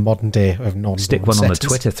we live in the modern day of non-bone Stick one setters. on the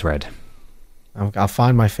Twitter thread. I'll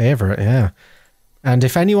find my favourite, yeah. And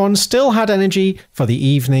if anyone still had energy for the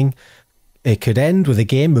evening, it could end with a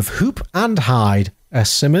game of hoop and hide. A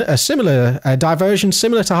diversion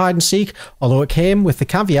similar to hide and seek, although it came with the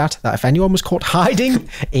caveat that if anyone was caught hiding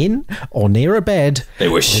in or near a bed, they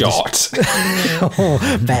were shot.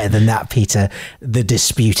 Better than that, Peter. The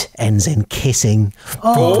dispute ends in kissing.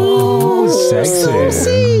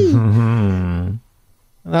 Sexy.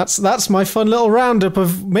 That's my fun little roundup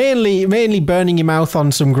of mainly burning your mouth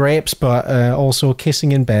on some grapes, but also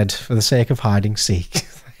kissing in bed for the sake of hide and seek.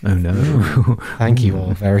 Oh no. Thank you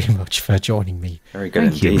all very much for joining me. Very good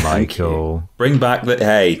indeed. Thank you, Michael. Bring back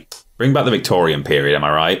the Victorian period, am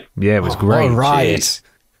I right? Yeah, it was great. All right.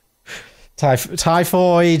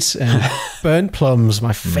 Typhoid and burnt plums,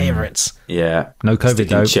 my favourites. Yeah. No COVID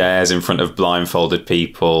Sticking chairs in front of blindfolded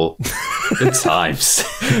people. Good times.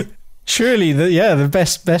 Truly, the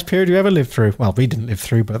best period we ever lived through. Well, we didn't live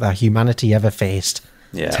through, but that humanity ever faced.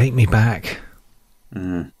 Yeah. Take me back.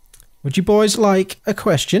 Would you boys like a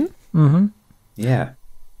question? Mm-hmm. Yeah.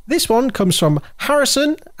 This one comes from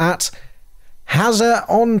Harrison at Hazza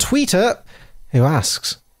on Twitter, who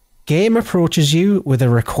asks, game approaches you with a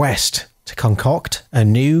request to concoct a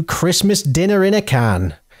new Christmas dinner in a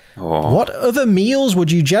can. Oh. What other meals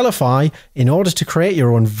would you jellify in order to create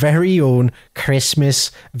your own very own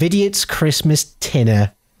Vidiots Christmas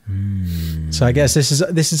dinner? So I guess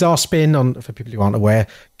this is our spin on, for people who aren't aware,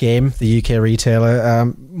 Game, the UK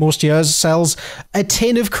retailer, most years sells a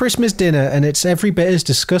tin of Christmas dinner, and it's every bit as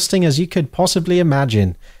disgusting as you could possibly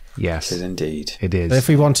imagine. Yes, it is indeed. It is. But if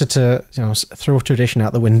we wanted to, throw tradition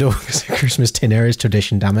out the window, because Christmas dinner is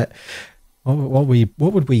tradition, damn it. What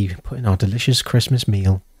would we put in our delicious Christmas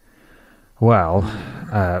meal? Well,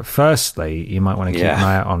 firstly, you might want to keep an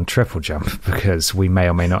eye out on Triple Jump, because we may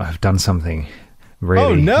or may not have done something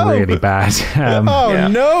really bad.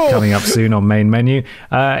 Coming up soon on main menu.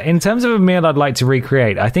 In terms of a meal I'd like to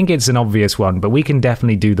recreate, I think it's an obvious one, but we can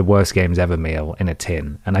definitely do the worst games ever meal in a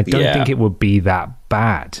tin, and I don't think it would be that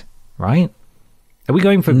bad, right? Are we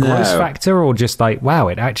going for gross factor, or just like, wow,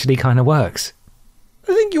 it actually kind of works?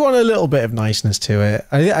 I think you want a little bit of niceness to it.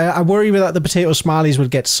 I worry that the potato smileys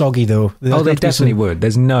would get soggy, though. They definitely would.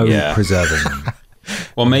 There's no preserving them.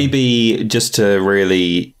 Well, maybe just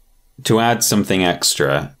to add something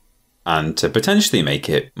extra and to potentially make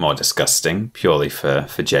it more disgusting, purely for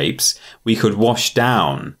japes, we could wash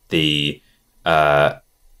down the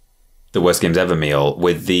worst games ever meal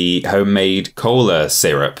with the homemade cola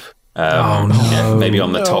syrup Maybe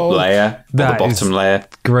on the top layer or the bottom layer.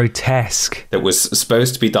 Grotesque. That was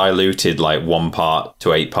supposed to be diluted like 1 part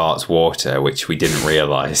to 8 parts water, which we didn't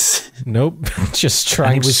realise. Nope, just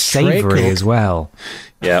trying. And it was savoury as well.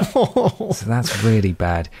 Yeah. So that's really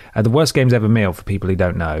bad. The worst games ever meal, for people who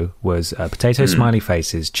don't know, was potato smiley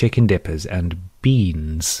faces, chicken dippers, and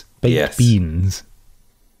beans. Baked beans.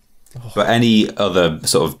 But any other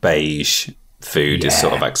sort of beige food is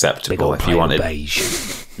sort of acceptable. If you wanted beige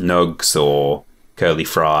nugs or curly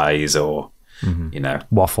fries or,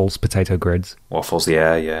 waffles, potato grids. Waffles,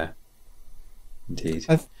 yeah. Indeed.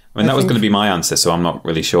 I mean, that was going to be my answer, so I'm not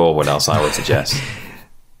really sure what else I would suggest.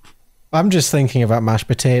 I'm just thinking about mashed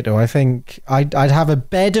potato. I think I'd have a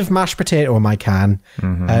bed of mashed potato in my can,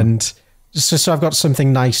 and just so I've got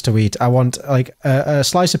something nice to eat. I want like a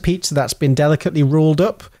slice of pizza that's been delicately rolled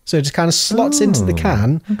up, so it just kind of slots into the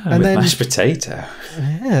can, and then mashed potato.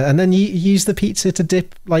 Yeah, and then you use the pizza to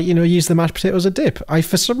dip, use the mashed potato as a dip.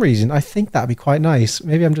 For some reason, I think that'd be quite nice.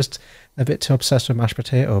 Maybe I'm just a bit too obsessed with mashed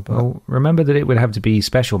potato. But well, remember that it would have to be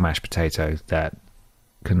special mashed potato that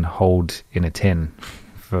can hold in a tin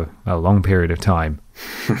for a long period of time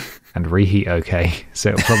and reheat okay.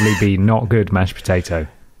 So it'll probably be not good mashed potato.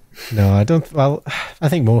 No, I don't. Well, I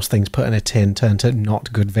think most things put in a tin turn to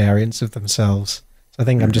not good variants of themselves. So I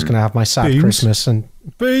think I'm just going to have my sad Christmas and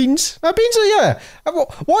beans. Beans are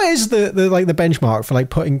What is the benchmark for like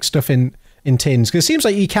putting stuff in tins? Because it seems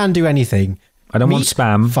like you can do anything. I don't want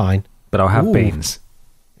spam. Fine, but I'll have beans.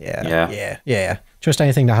 Yeah. Just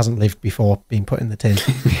anything that hasn't lived before being put in the tin.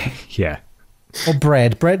 Yeah. Or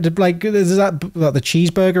bread, like is that like the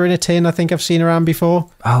cheeseburger in a tin? I think I've seen around before.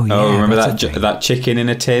 Oh yeah, remember that chicken in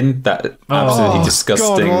a tin? That absolutely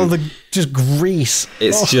disgusting. God, all the just grease.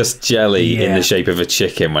 It's just jelly in the shape of a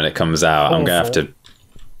chicken when it comes out. Awful. I'm gonna have to.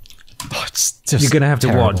 It's just You're gonna have to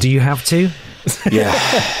terrible. what? Do you have to? Yeah.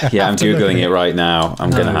 I'm googling it right now.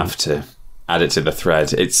 I'm gonna have to add it to the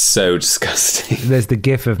thread. It's so disgusting. There's the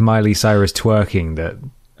gif of Miley Cyrus twerking that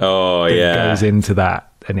goes into that.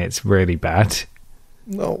 And it's really bad.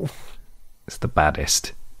 No. It's the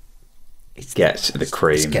baddest. Get the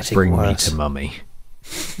cream. Bring me to mummy.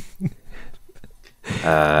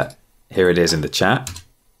 Here it is in the chat.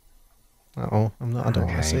 I don't want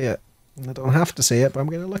to see it. I don't have to see it, but I'm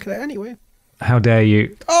going to look at it anyway. How dare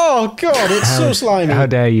you? Oh, God, it's so slimy. How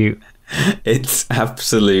dare you? It's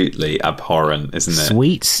absolutely abhorrent, isn't it?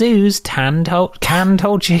 Sweet Sue's canned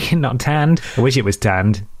whole chicken, not tanned. I wish it was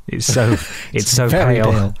tanned. It's so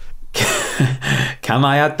pale. Can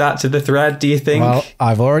I add that to the thread, do you think? Well,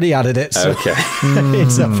 I've already added it. So okay.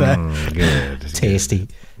 It's up there. Good. Tasty.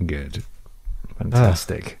 Good.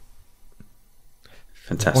 Fantastic.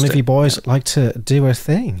 Fantastic. One of you boys like to do a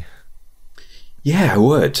thing? Yeah, I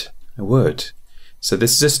would. So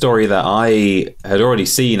this is a story that I had already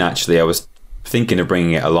seen, actually. I was thinking of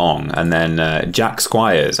bringing it along, and then Jack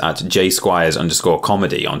Squires at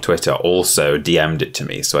jsquires_comedy on Twitter also DM'd it to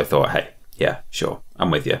me. So I thought, hey, yeah, sure,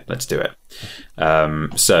 I'm with you. Let's do it.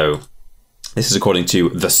 So this is according to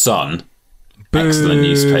The Sun. Boo. Excellent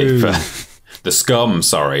newspaper. The Scum,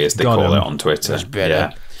 sorry, as they call it on Twitter. That's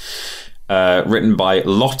better. Yeah. Written by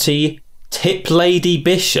Lottie Tip Lady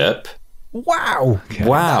Bishop. Wow. Okay.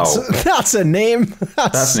 Wow. That's a name.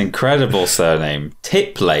 That's an incredible surname.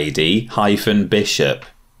 Tip Lady -Bishop.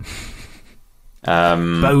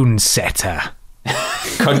 Bone setter.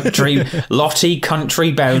 Lottie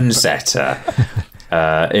Country Bone Setter.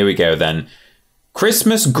 Here we go then.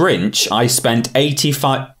 Christmas Grinch, I spent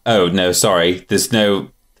 85... Oh, no, sorry.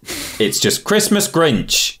 It's just Christmas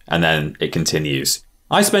Grinch. And then it continues.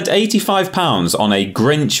 I spent £85 on a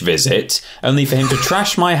Grinch visit, only for him to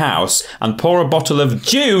trash my house and pour a bottle of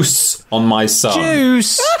juice on my son.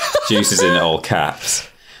 Juice! Juice is in all caps.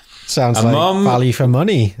 Sounds like value for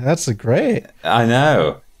money. That's great. I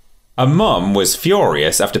know. A mum was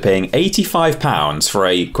furious after paying £85 for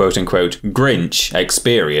a quote-unquote Grinch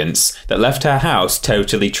experience that left her house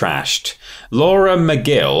totally trashed. Laura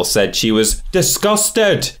McGill said she was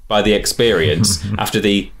disgusted by the experience after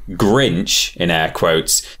the Grinch, in air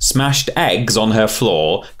quotes, smashed eggs on her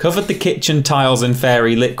floor, covered the kitchen tiles in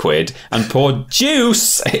fairy liquid, and poured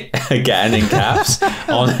juice, again in caps,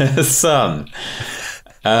 on her son.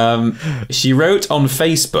 She wrote on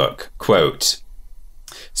Facebook, quote,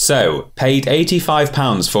 "So, paid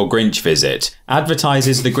 £85 for Grinch visit,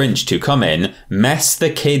 advertises the Grinch to come in, mess the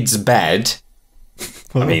kid's bed."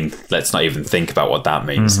 I mean, let's not even think about what that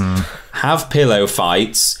means. Have pillow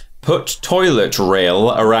fights, put toilet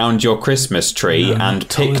rail around your Christmas tree, and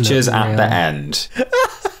pictures at the end.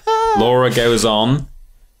 Laura goes on,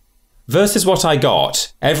 Versus what I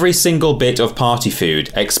got. Every single bit of party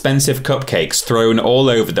food, expensive cupcakes thrown all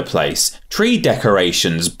over the place, tree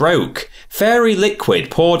decorations broke, fairy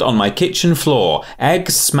liquid poured on my kitchen floor,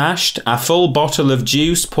 eggs smashed, a full bottle of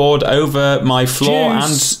juice poured over my floor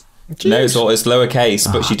Juice. No, it's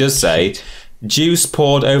lowercase, but she does say, juice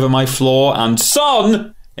poured over my floor and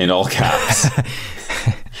son, in all caps.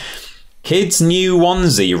 Kids' new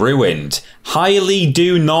onesie ruined. Highly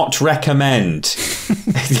do not recommend.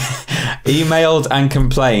 Emailed and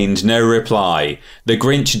complained, no reply. The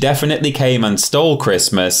Grinch definitely came and stole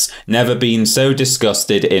Christmas. Never been so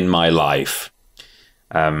disgusted in my life.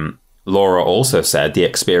 Laura also said the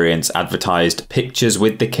experience advertised pictures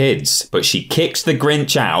with the kids, but she kicked the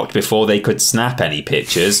Grinch out before they could snap any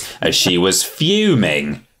pictures as she was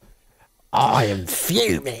fuming. I am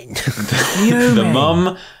fuming. The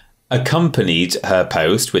mum accompanied her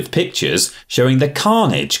post with pictures showing the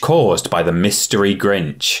carnage caused by the mystery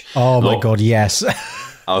Grinch. Oh my God, yes.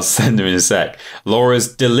 I'll send them in a sec.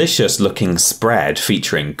 Laura's delicious-looking spread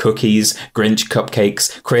featuring cookies, Grinch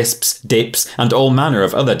cupcakes, crisps, dips, and all manner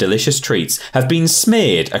of other delicious treats have been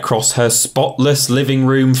smeared across her spotless living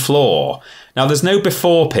room floor. Now, there's no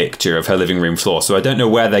before picture of her living room floor, so I don't know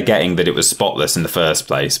where they're getting that it was spotless in the first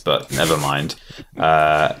place, but never mind.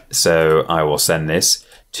 So I will send this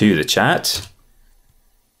to the chat.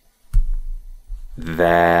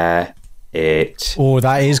 There it Oh,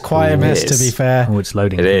 that is quite a mess, to be fair. Oh, it's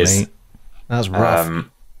loading. It is. Me. That's rough.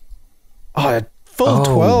 A full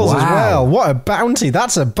 12s as well. What a bounty.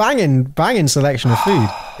 That's a banging selection of food.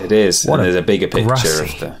 It is. What and there's a bigger picture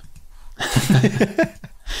grassy.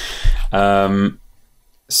 of the...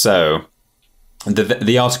 So...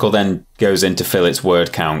 The article then goes in to fill its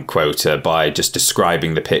word count quota by just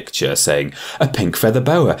describing the picture, saying, a pink feather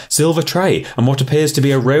boa, silver tray, and what appears to be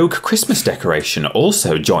a rogue Christmas decoration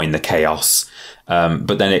also join the chaos.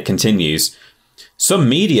 But then it continues, some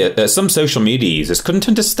social media users couldn't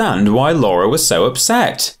understand why Laura was so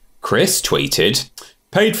upset. Chris tweeted,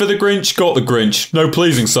 paid for the Grinch, got the Grinch. No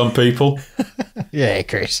pleasing some people. Yeah,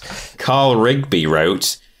 Chris. Carl Rigby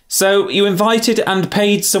wrote, so you invited and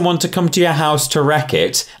paid someone to come to your house to wreck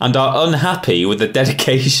it and are unhappy with the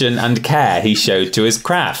dedication and care he showed to his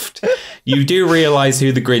craft. You do realise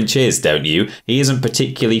who the Grinch is, don't you? He isn't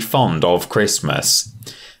particularly fond of Christmas.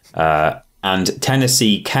 And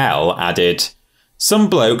Tennessee Kel added, some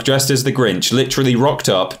bloke dressed as the Grinch literally rocked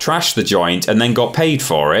up, trashed the joint and then got paid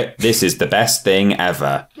for it. This is the best thing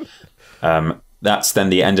ever. That's then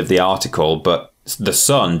the end of the article, but The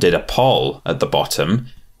Sun did a poll at the bottom,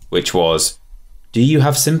 which was, do you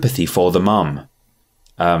have sympathy for the mum?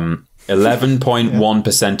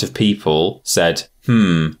 11.1% of people said,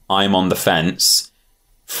 I'm on the fence.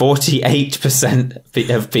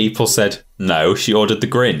 48% of people said, no, she ordered the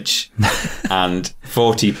Grinch. And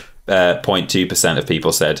 40.2% of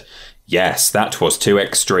people said, yes, that was too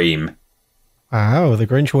extreme. Wow, the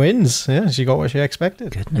Grinch wins. Yeah, she got what she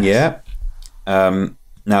expected. Goodness. Yeah. Now,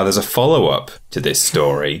 there's a follow-up to this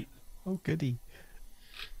story. Oh, goody.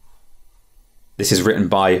 This is written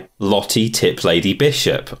by Lottie Tip Lady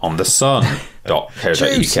Bishop on thesun.co.uk.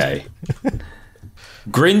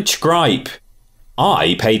 Grinch gripe.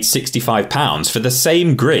 I paid £65 for the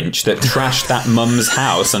same Grinch that trashed that mum's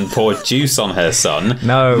house and poured juice on her son.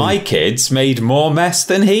 No. My kids made more mess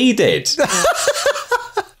than he did.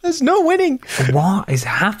 There's no winning. What is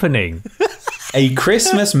happening? A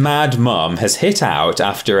Christmas mad mum has hit out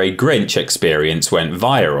after a Grinch experience went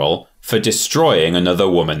viral for destroying another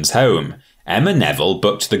woman's home. Emma Neville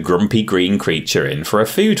booked the grumpy green creature in for a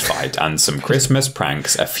food fight and some Christmas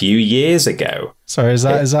pranks a few years ago. Sorry, is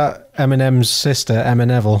that Eminem's sister, Emma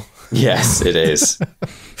Neville? Yes, it is.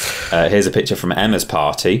 Here's a picture from Emma's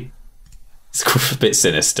party. It's a bit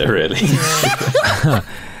sinister, really.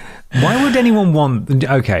 Why would anyone want...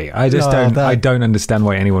 Okay, I don't understand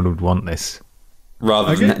why anyone would want this.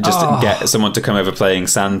 Rather than just get someone to come over playing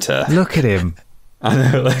Santa. Look at him. I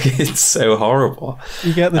know, it's so horrible.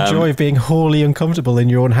 You get the joy of being wholly uncomfortable in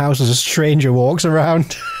your own house as a stranger walks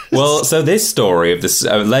around. Well, so this story of this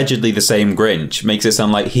allegedly the same Grinch makes it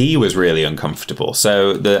sound like he was really uncomfortable.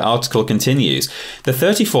 So the article continues. The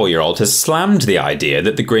 34-year-old has slammed the idea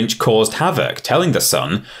that the Grinch caused havoc, telling The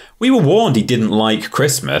Sun, we were warned he didn't like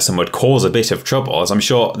Christmas and would cause a bit of trouble, as I'm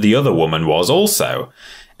sure the other woman was also.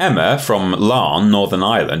 Emma from Larne, Northern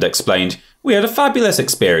Ireland, explained, we had a fabulous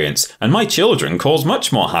experience, and my children caused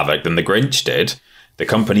much more havoc than the Grinch did. The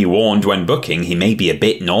company warned when booking he may be a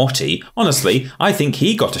bit naughty. Honestly, I think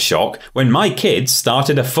he got a shock when my kids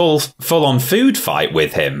started a full-on food fight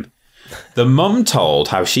with him. The mum told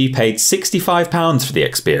how she paid £65 for the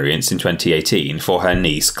experience in 2018 for her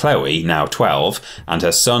niece Chloe, now 12, and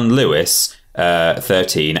her son Lewis,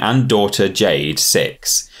 13, and daughter Jade,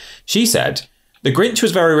 6. She said, "The Grinch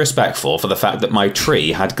was very respectful for the fact that my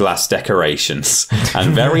tree had glass decorations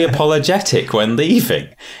and very apologetic when leaving,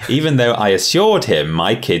 even though I assured him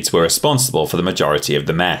my kids were responsible for the majority of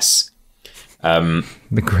the mess." The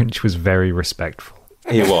Grinch was very respectful.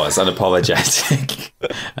 He was unapologetic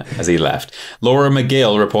as he left. Laura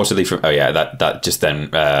McGill reportedly from... Oh, yeah, that just then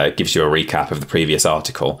gives you a recap of the previous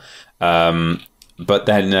article. But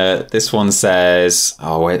then this one says...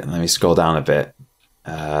 Oh, wait, let me scroll down a bit.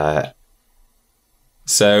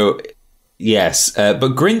 So, yes,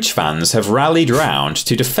 but Grinch fans have rallied round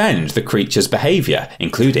to defend the creature's behaviour,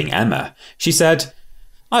 including Emma. She said,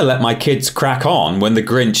 "I let my kids crack on when the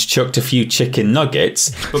Grinch chucked a few chicken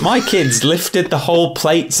nuggets, but my kids lifted the whole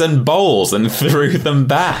plates and bowls and threw them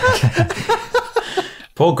back."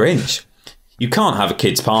 Poor Grinch. "You can't have a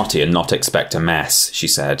kids' party and not expect a mess," she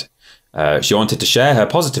said. She wanted to share her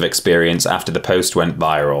positive experience after the post went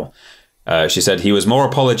viral. She said he was more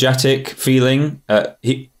apologetic, feeling...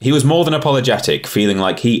 he was more than apologetic, feeling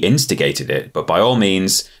like he instigated it, but by all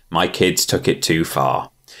means, my kids took it too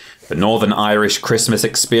far. The Northern Irish Christmas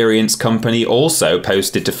Experience Company also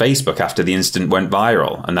posted to Facebook after the incident went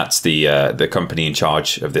viral, and that's the company in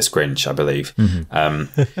charge of this Grinch, I believe.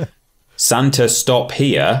 Mm-hmm. Santa Stop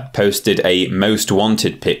Here posted a most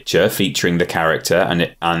wanted picture featuring the character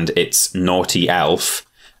and its naughty elf.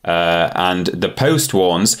 And the post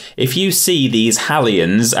warns, "If you see these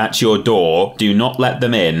Hallions at your door, do not let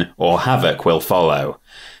them in, or havoc will follow."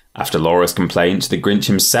 After Laura's complaint, the Grinch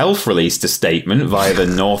himself released a statement via the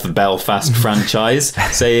North Belfast franchise,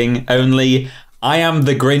 saying only, "I am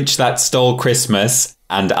the Grinch that stole Christmas,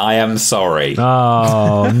 and I am sorry."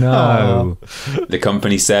 Oh, no. The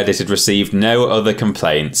company said it had received no other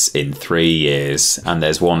complaints in 3 years. And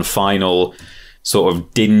there's one final... sort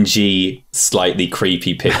of dingy, slightly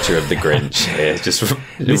creepy picture of the Grinch here, just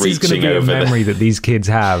this reaching is going to be over a memory that these kids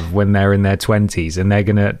have when they're in their 20s, and they're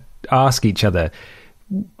going to ask each other,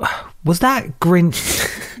 "Was that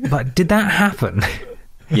Grinch? But did that happen?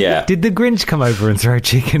 Yeah. Did the Grinch come over and throw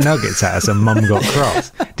chicken nuggets at us and Mum got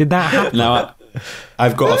cross? Did that happen?" Now,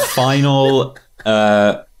 I've got a final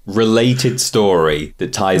related story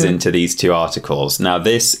that ties into these two articles. Now,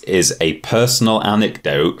 this is a personal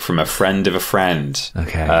anecdote from a friend of a friend.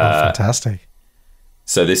 Okay. Fantastic.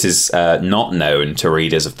 So this is not known to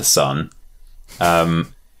readers of The Sun. So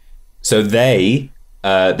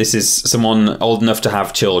this is someone old enough to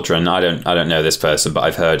have children. I don't know this person, but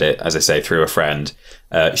I've heard it, as I say, through a friend.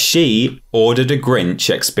 She ordered a Grinch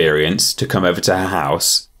experience to come over to her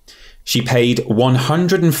house. She paid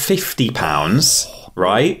 £150,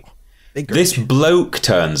 right? This bloke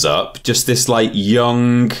turns up, just this like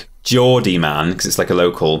young Geordie man, because it's like a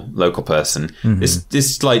local person. Mm-hmm.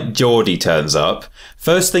 This like Geordie turns up.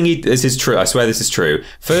 First thing this is true, I swear this is true.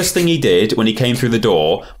 First thing he did when he came through the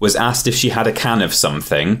door was asked if she had a can of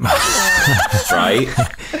something. Right?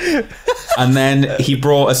 And then he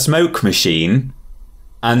brought a smoke machine,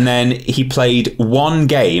 and then he played one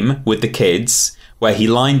game with the kids where he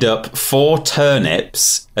lined up 4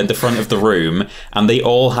 turnips at the front of the room, and they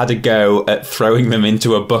all had a go at throwing them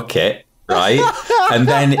into a bucket, right? And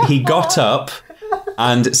then he got up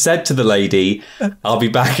and said to the lady, "I'll be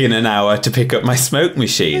back in an hour to pick up my smoke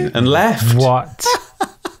machine," and left. What?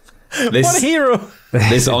 What a hero.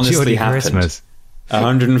 This honestly happened. Christmas.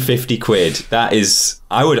 150 quid. That is...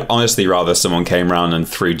 I would honestly rather someone came around and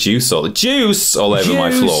threw juice all over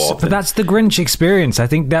my floor. But that's the Grinch experience. I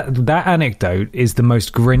think that anecdote is the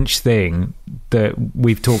most Grinch thing that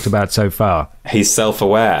we've talked about so far. He's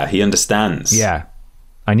self-aware. He understands. Yeah.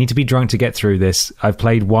 I need to be drunk to get through this. I've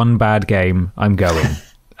played one bad game. I'm going.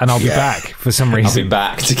 And I'll be back for some reason. I'll be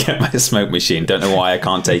back to get my smoke machine. Don't know why I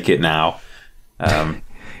can't take it now.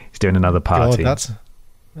 He's doing another party. God, that's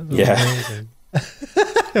amazing. Yeah.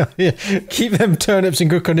 Keep them turnips in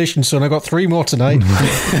good condition, son. I got 3 more tonight.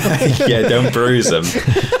 Yeah, don't bruise them.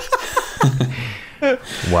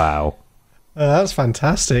 Wow. That's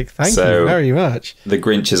fantastic. Thank you very much. The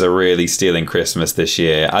Grinches are really stealing Christmas this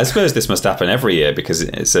year. I suppose this must happen every year because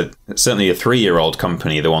it's certainly a 3-year-old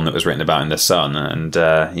company, the one that was written about in The Sun, and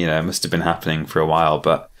it must have been happening for a while.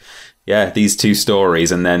 But yeah, these 2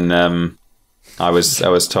 stories, and then I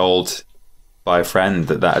was told by a friend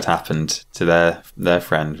that had happened to their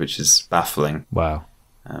friend, which is baffling. Wow.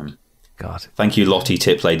 God. Thank you, Lottie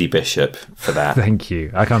Tip Lady Bishop, for that. Thank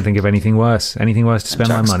you. I can't think of anything worse. Anything worse to spend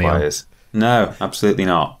my money on. No, absolutely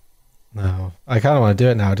not. No, I kind of want to do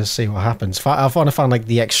it now, just see what happens. I want to find like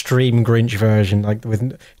the extreme Grinch version, like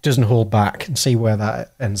with doesn't hold back, and see where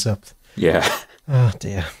that ends up. Yeah. Oh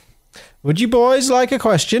dear. Would you boys like a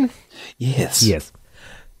question? Yes. Yes.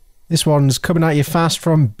 This one's coming at you fast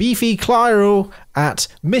from Beefy Clyro at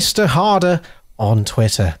Mr. Harder on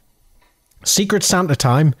Twitter. Secret Santa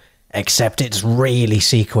time, except it's really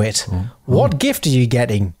secret. What gift are you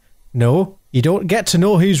getting? No, you don't get to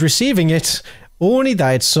know who's receiving it, only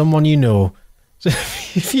that it's someone you know. So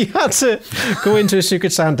if you had to go into a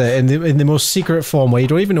Secret Santa in the most secret form where you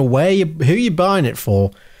don't even know who you're buying it for,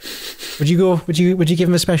 would you give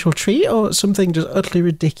him a special treat or something just utterly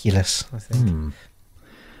ridiculous, I think?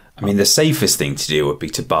 I mean, the safest thing to do would be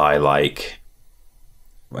to buy like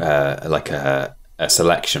a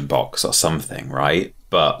selection box or something, right?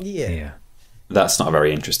 But Yeah. that's not a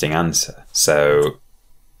very interesting answer. So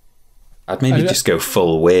I'd maybe just go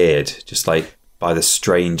full weird, just like buy the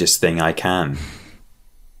strangest thing I can.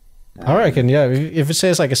 I reckon, yeah. If it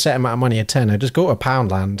says like a set amount of money, a tenner, just go to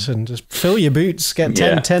Poundland and just fill your boots, get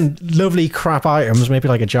 10 lovely crap items, maybe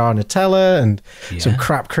like a jar of Nutella and some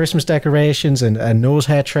crap Christmas decorations and a nose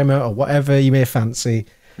hair trimmer or whatever you may fancy.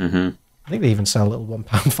 Mm-hmm. I think they even sell little £1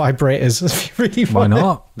 vibrators if you really want. Why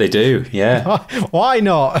not? They do, yeah. Why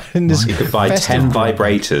not? And You could buy 10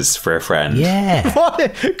 vibrators for a friend. Yeah. What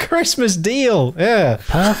a Christmas deal. Yeah.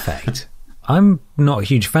 Perfect. I'm not a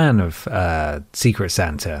huge fan of Secret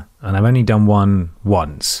Santa, and I've only done one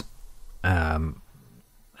once. And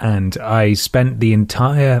I spent the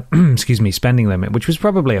entire, spending limit, which was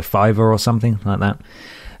probably a £5 or something like that,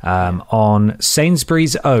 on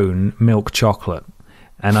Sainsbury's own milk chocolate.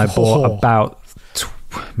 And I bought about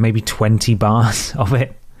maybe 20 bars of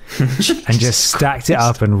it and just stacked it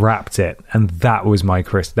up and wrapped it. And that was my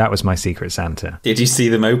Secret Santa. Did you see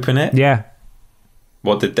them open it? Yeah.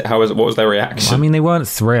 What was their reaction? I mean, they weren't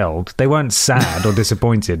thrilled. They weren't sad or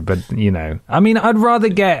disappointed, but, I mean, I'd rather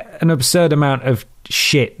get an absurd amount of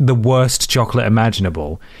shit, the worst chocolate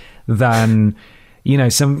imaginable, than,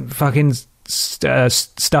 some fucking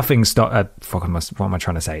stuffing what am I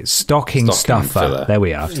trying to say? Stocking stuffer. Filler. There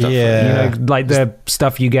we are. Yeah. Like the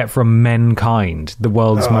stuff you get from Menkind, the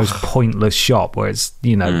world's most pointless shop, where it's,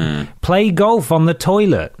 play golf on the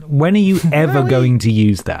toilet. When are you ever going to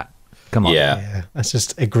use that? Come on. Yeah. That's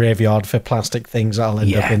just a graveyard for plastic things that'll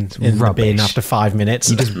end up in the bin after 5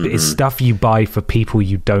 minutes. It's stuff you buy for people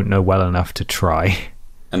you don't know well enough to try.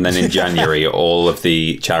 And then in January, all of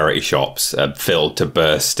the charity shops are filled to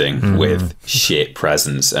bursting with shit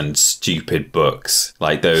presents and stupid books.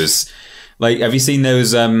 Like those... have you seen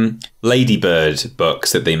those Ladybird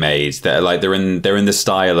books that they made? That are they're in the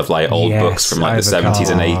style of old books from the 70s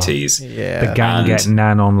and 80s. Yeah, the Gang Get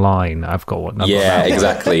Nan Online. I've got one.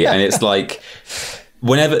 Exactly. And it's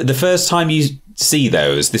whenever the first time you see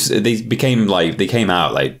those, they came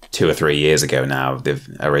out 2 or 3 years ago now.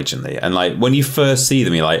 Originally, and when you first see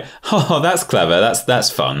them, you're like, oh, that's clever. That's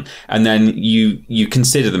fun. And then you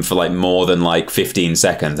consider them for more than 15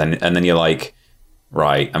 seconds, and then you're like.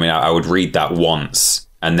 Right. I mean, I would read that once,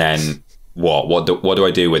 and then what do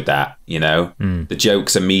I do with that? The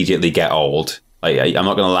jokes immediately get old. I'm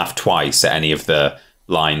not going to laugh twice at any of the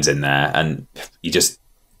lines in there, and you just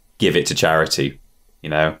give it to charity.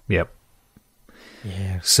 Yep.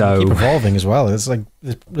 Yeah. So keep evolving as well. It's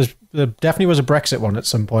there definitely was a Brexit one at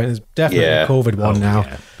some point. There's definitely a COVID one now.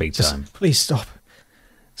 Yeah, big time. Please stop.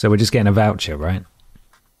 So we're just getting a voucher, right?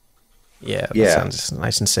 Yeah, that sounds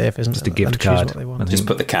nice and safe, isn't it? Just a gift card. Just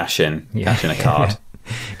put the cash in a card.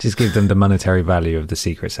 Just give them the monetary value of the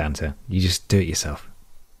Secret Santa. You just do it yourself.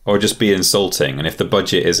 Or just be insulting, and if the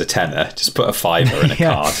budget is a tenner, just put a £5 in a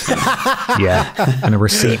card. Yeah, and a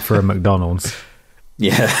receipt for a McDonald's.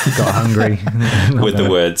 Yeah. Got hungry. With the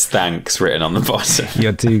words thanks written on the bottom.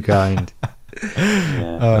 You're too kind.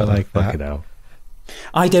 I like that. Fucking hell.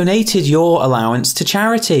 I donated your allowance to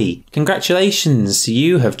charity. Congratulations.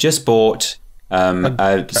 You have just bought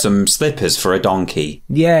some slippers for a donkey.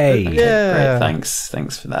 Yay. Yeah. Great.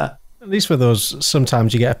 Thanks for that. At least with those,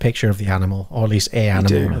 sometimes you get a picture of the animal, or at least a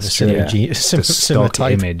animal of a similar the stock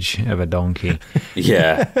image of a donkey.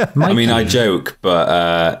 Yeah. I mean, I joke,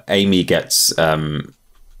 but Amy gets...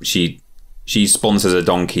 She sponsors a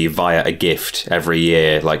donkey via a gift every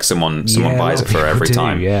year. Someone buys it for her every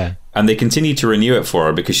time. Yeah. And they continue to renew it for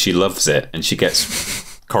her because she loves it, and she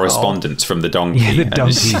gets correspondence from the donkey. Yeah, the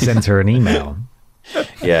donkey sent her an email.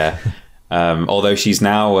 Yeah. Although she's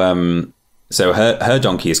now... so her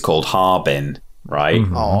donkey is called Harbin, right?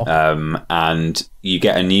 Mm-hmm. And you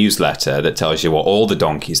get a newsletter that tells you what all the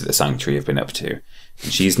donkeys at the sanctuary have been up to.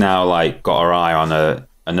 And she's now got her eye on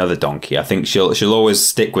another donkey. I think she'll always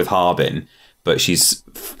stick with Harbin, but she's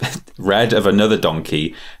read of another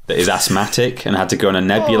donkey that is asthmatic and had to go on a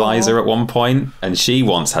nebulizer at one point, and she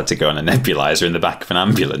once had to go on a nebulizer in the back of an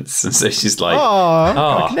ambulance. And so she's like,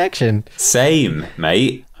 got a connection. Same,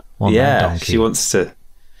 mate. She wants to.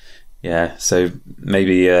 Yeah, so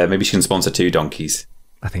maybe she can sponsor 2 donkeys.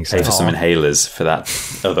 I think so. Pay for some inhalers for that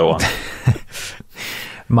other one.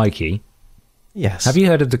 Mikey. Yes. Have you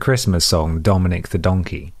heard of the Christmas song Dominic the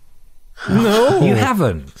Donkey? No. You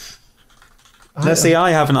haven't? No, see,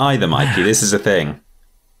 I haven't either, Mikey. This is a thing.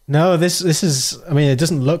 No, this is... I mean, it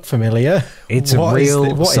doesn't look familiar. It's a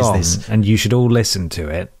real song, and you should all listen to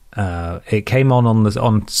it. It came on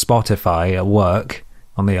Spotify at work,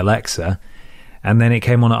 on the Alexa, and then it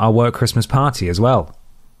came on at our work Christmas party as well.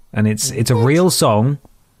 And it's a real song.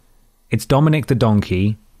 It's Dominic the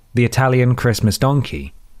Donkey, the Italian Christmas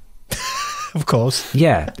donkey. Of course.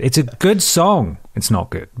 Yeah, it's a good song. It's not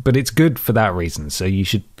good, but it's good for that reason. So you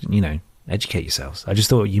should, educate yourselves. I just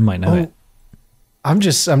thought you might know it. I'm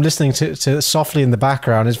listening to softly in the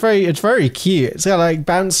background. It's very cute. It's got like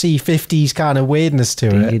bouncy 50s kind of weirdness to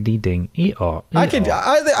it. Ding, at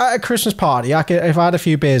a Christmas party, if I had a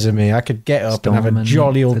few beers in me, I could get up and have a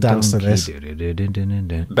jolly old dance to this.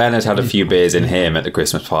 Ben had a few beers in him at the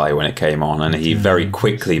Christmas party when it came on, and he very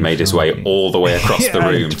quickly made his way all the way across the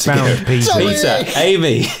room to go, Peter,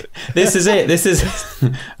 Amy, this is it.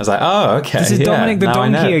 I was like, oh, okay. This is Dominic the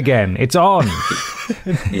Donkey again. It's on.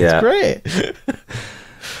 Yeah. It's great.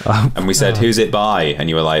 And we said, who's it by? And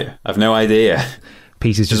you were like, I've no idea.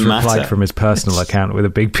 Peter's just replied from his personal account with a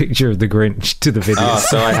big picture of the Grinch to the video. Oh,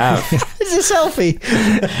 so I have. It's a selfie.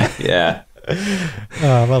 Yeah.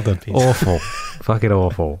 Oh, well done, Peter. Awful. Fucking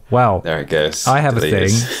awful. Well, there it goes. I have a thing.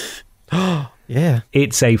 Yeah.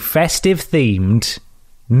 It's a festive themed,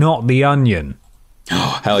 not the Onion.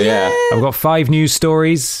 Oh, hell yeah. I've got 5 news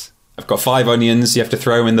stories. I've got 5 onions. You have to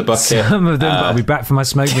throw them in the bucket. Some of them, I'll be back for my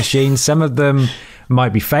smoke machine. Some of them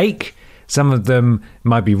might be fake. Some of them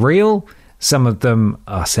might be real. Some of them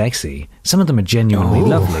are sexy. Some of them are genuinely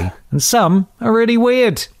lovely. And some are really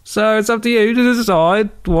weird. So it's up to you to decide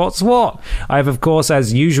what's what. I have, of course,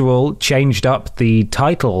 as usual, changed up the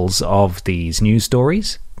titles of these news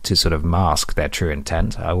stories to sort of mask their true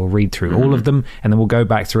intent. I will read through all of them, and then we'll go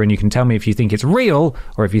back through and you can tell me if you think it's real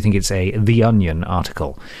or if you think it's a The Onion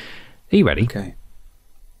article. Are you ready? Okay.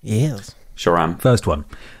 Yes. Sure am. First one.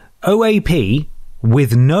 OAP,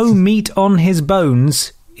 with no meat on his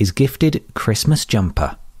bones, is gifted Christmas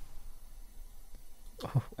jumper.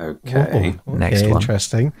 Okay. Next one.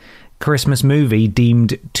 Interesting. Christmas movie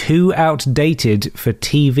deemed too outdated for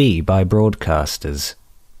TV by broadcasters.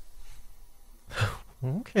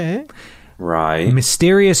 Okay. Right.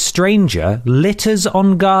 Mysterious stranger litters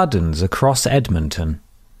on gardens across Edmonton.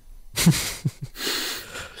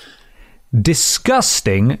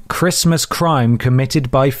 Disgusting Christmas crime committed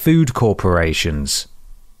by food corporations.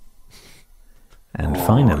 And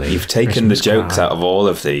finally, you've taken the jokes out of all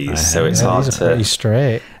of these, so it's hard to. Pretty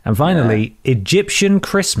straight. And finally, Egyptian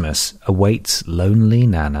Christmas awaits lonely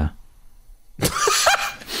Nana.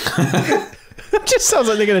 It just sounds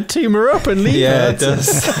like they're going to team her up and leave her. Yeah, it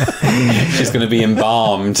does. She's going to be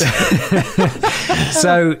embalmed.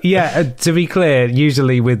 So, yeah, to be clear,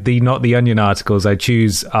 usually with the Not the Onion articles, I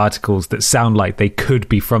choose articles that sound like they could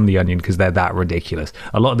be from the Onion because they're that ridiculous.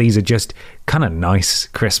 A lot of these are just kind of nice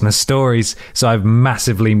Christmas stories. So I've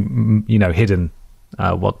massively, hidden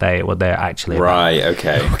what they're actually about. Right,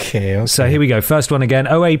 okay. Okay. So here we go. First one again.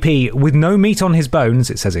 OAP, with no meat on his bones,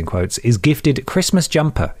 it says in quotes, is gifted Christmas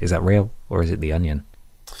jumper. Is that real or is it the Onion?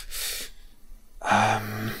 I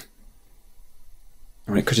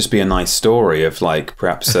mean, it could just be a nice story of like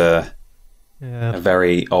perhaps a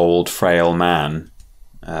very old, frail man.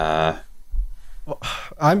 I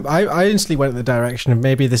instantly went in the direction of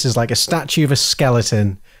maybe this is like a statue of a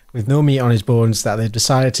skeleton with no meat on his bones that they've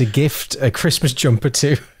decided to gift a Christmas jumper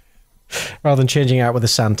to rather than changing out with a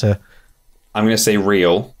Santa. I'm going to say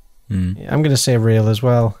real. Yeah, I'm going to say real as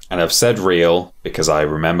well. And I've said real because I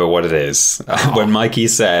remember what it is. When Mikey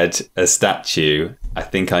said a statue, I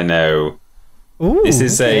think I know. Ooh, this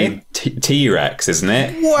is a T-Rex, isn't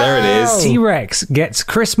it? Wow. There it is. T-Rex gets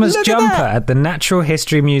Christmas jumper at the Natural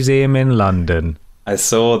History Museum in London. I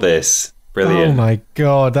saw this. Brilliant. Oh my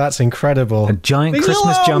god, that's incredible. A giant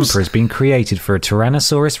Christmas jumper has been created for a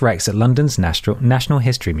Tyrannosaurus Rex at London's National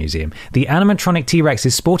History Museum. The animatronic T-Rex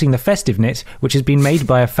is sporting the festive knit, which has been made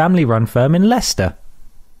by a family-run firm in Leicester.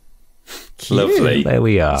 Cute. Lovely. There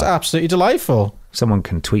we are. It's absolutely delightful. Someone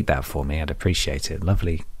can tweet that for me. I'd appreciate it.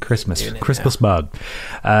 Lovely Christmas bud.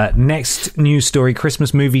 Next news story.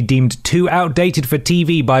 Christmas movie deemed too outdated for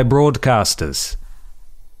TV by broadcasters.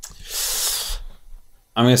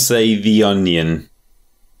 I'm going to say the onion.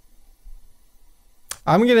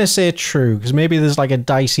 I'm going to say true, because maybe there's like a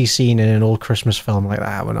dicey scene in an old Christmas film like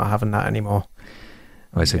that. We're not having that anymore.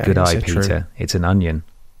 Oh, it's a good eye, Peter. True. It's an onion.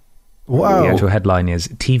 Wow. The actual headline is,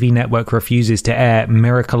 TV network refuses to air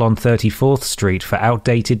Miracle on 34th Street for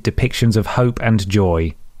outdated depictions of hope and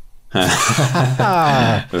joy.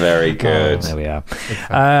 Very good. Oh, there we are.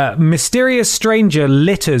 Mysterious stranger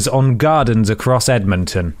litters on gardens across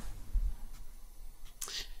Edmonton.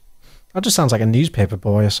 That just sounds like a newspaper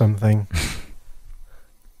boy or something.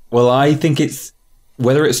 Well, I think it's,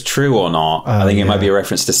 whether it's true or not, I think it might be a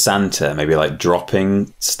reference to Santa, maybe like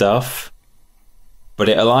dropping stuff. But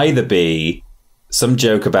it'll either be some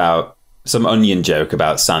onion joke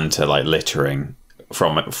about Santa like littering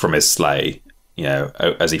from his sleigh, you know,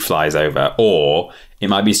 as he flies over, or it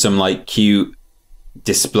might be some like cute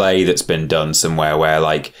display that's been done somewhere where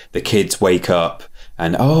like the kids wake up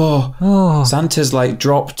and Santa's like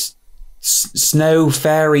dropped snow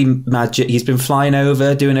fairy magic. He's been flying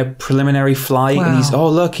over doing a preliminary flight, and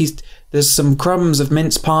there's some crumbs of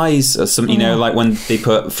mince pies or some, you know, like when they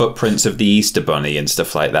put footprints of the Easter Bunny and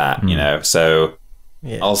stuff like that, you know. So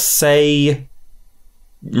I'll say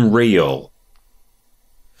real.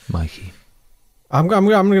 Mikey. I'm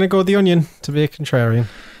going to go with the onion to be a contrarian.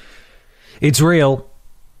 It's real.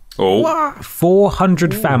 Oh.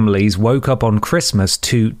 400 families woke up on Christmas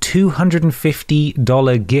to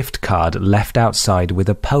 $250 gift card left outside with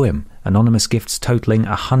a poem. Anonymous gifts totaling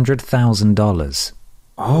 $100,000.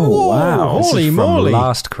 Oh, wow. Holy moly.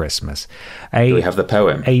 Last Christmas. Do we have the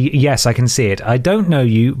poem? Yes, I can see it. I don't know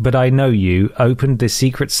you, but I know you. Opened the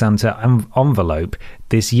Secret Santa envelope.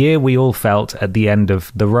 This year we all felt at the end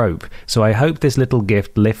of the rope. So I hope this little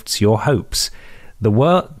gift lifts your hopes.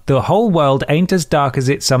 The whole world ain't as dark as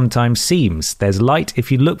it sometimes seems. There's light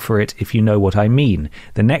if you look for it, if you know what I mean.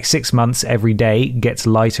 The next 6 months, every day gets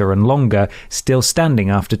lighter and longer. Still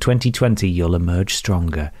standing after 2020, you'll emerge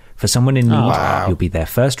stronger. For someone in need, you'll be their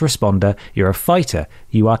first responder. You're a fighter.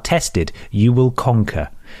 You are tested. You will conquer.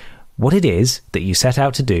 What it is that you set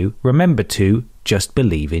out to do, remember to just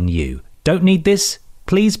believe in you. Don't need this?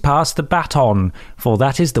 Please pass the baton, for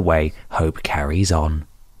that is the way hope carries on.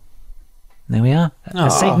 There we are.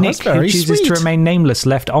 St. Nick, who chooses to remain nameless,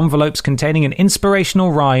 left envelopes containing an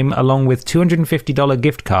inspirational rhyme along with $250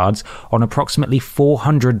 gift cards on approximately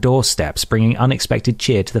 400 doorsteps, bringing unexpected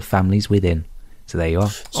cheer to the families within. So there you are.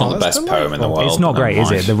 It's not the best poem in the world. It's not great,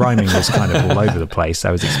 is it? The rhyming was kind of all over the place.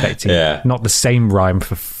 I was expecting not the same rhyme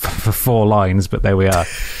for 4 lines, but there we are.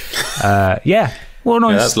 Well, nice.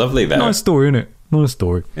 Yeah, that's lovely, though. Nice story, isn't it? Nice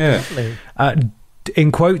story. Yeah.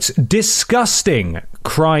 In quotes, disgusting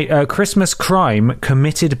Christmas crime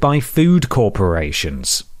committed by food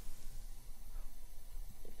corporations.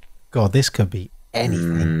 God, this could be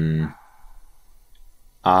anything.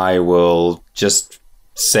 I will just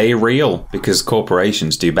say real, because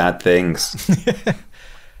corporations do bad things.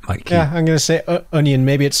 Mikey. Yeah, I'm going to say onion.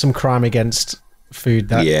 Maybe it's some crime against food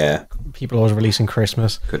that people always release in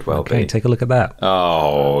Christmas. Could well be. Take a look at that.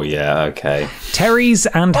 Oh, yeah, okay. Terry's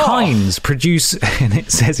and Heinz produce, and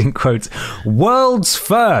it says in quotes, world's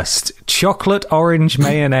first chocolate orange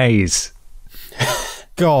mayonnaise.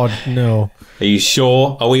 God, no. Are you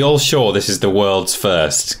sure? Are we all sure this is the world's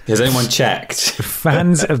first? Has anyone checked?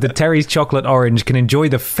 Fans of the Terry's Chocolate Orange can enjoy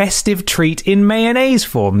the festive treat in mayonnaise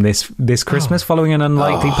form this Christmas, following an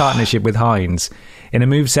unlikely partnership with Heinz. In a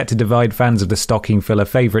move set to divide fans of the stocking filler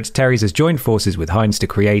favourite, Terry's has joined forces with Heinz to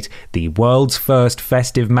create the world's first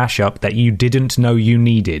festive mashup that you didn't know you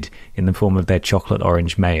needed in the form of their chocolate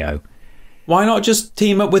orange mayo. Why not just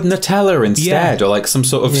team up with Nutella instead, or like some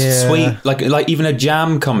sort of sweet, like even a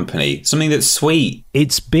jam company, something that's sweet?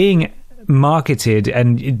 It's being marketed,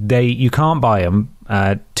 and you can't buy them.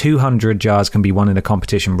 200 jars can be won in a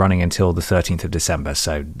competition running until the 13th of December,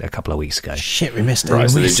 so a couple of weeks ago. Shit, we missed it. Right,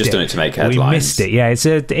 so they've just done it to make headlines. We missed it. Yeah,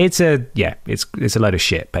 it's a load of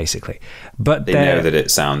shit, basically. But they know that it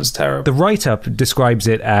sounds terrible. The write-up describes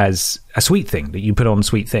it as a sweet thing that you put on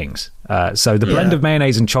sweet things. So the blend of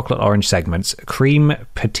mayonnaise and chocolate orange segments, cream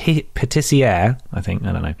patissiere, I don't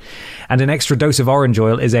know, and an extra dose of orange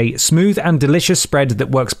oil is a smooth and delicious spread that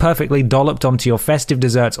works perfectly dolloped onto your festive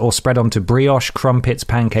desserts or spread onto brioche, crumpets,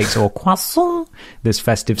 pancakes, or croissants this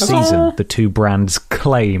festive season. The two brands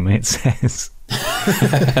claim, it says.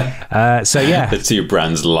 The two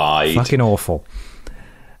brands lied. Fucking awful.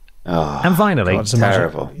 Oh, and finally, God,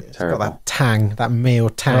 terrible. It's got that tang, that mayo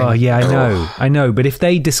tang. Oh yeah, I know. But if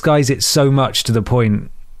they disguise it so much to the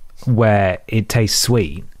point where it tastes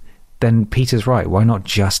sweet, then Peter's right. Why not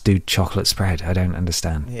just do chocolate spread? I don't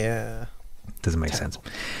understand. Yeah, doesn't make sense.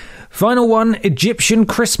 Final one, Egyptian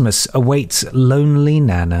Christmas awaits lonely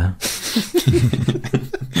Nana.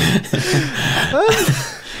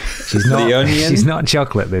 She's not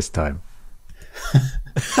chocolate this time.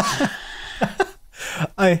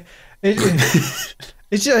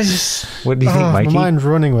 It's just. What do you think, Mikey? My mind's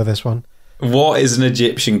running with this one. What is an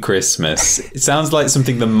Egyptian Christmas? It sounds like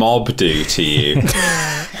something the mob do to you.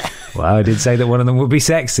 Well, I did say that one of them would be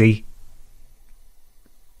sexy.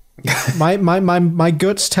 My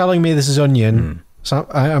gut's telling me this is onion. So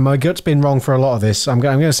my gut's been wrong for a lot of this. I'm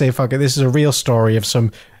going to say, fuck it. This is a real story of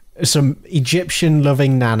some Egyptian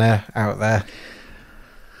loving Nana out there.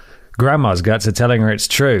 Grandma's guts are telling her it's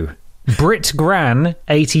true. Brit Gran,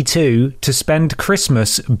 82, to spend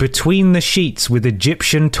Christmas between the sheets with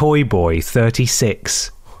Egyptian toy boy, 36.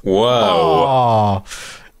 Whoa. Oh.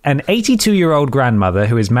 An 82-year-old grandmother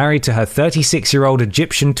who is married to her 36-year-old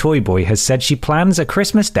Egyptian toy boy has said she plans a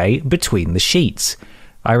Christmas day between the sheets.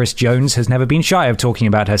 Iris Jones has never been shy of talking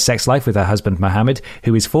about her sex life with her husband Mohammed,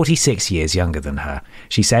 who is 46 years younger than her.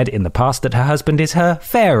 She said in the past that her husband is her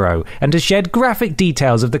pharaoh and has shared graphic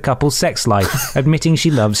details of the couple's sex life, admitting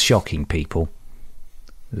she loves shocking people.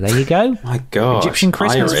 There you go. My God. Egyptian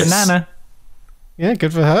Christmas Iris. for Nana. Yeah,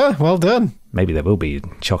 good for her. Well done. Maybe there will be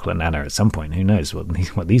chocolate Nana at some point. Who knows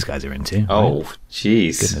what these guys are into? Oh,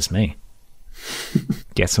 jeez. Goodness me.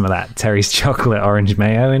 Get some of that Terry's chocolate orange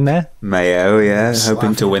mayo in there. Mayo, yeah.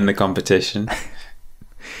 Hoping to win the competition.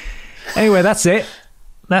 Anyway, that's it.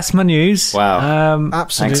 That's my news. Wow.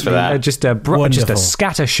 Absolutely. Thanks for that. Just a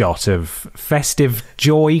scatter shot of festive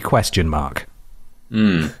joy ?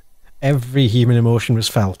 Every human emotion was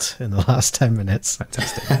felt in the last 10 minutes.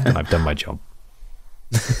 Fantastic. And I've done my job.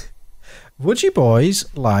 Would you boys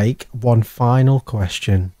like one final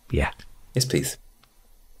question? Yeah. Yes, please.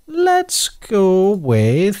 Let's go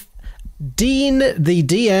with Dean the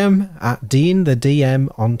DM at Dean the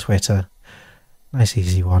DM on Twitter. Nice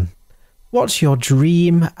easy one. What's your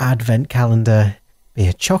dream advent calendar? Be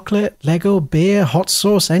it chocolate, Lego, beer, hot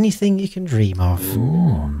sauce, anything you can dream of.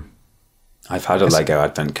 Ooh. I've had a Lego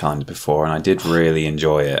advent calendar before and I did really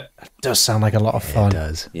enjoy it. It does sound like a lot of fun. It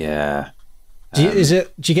does. Yeah. Do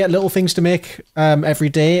you get little things to make every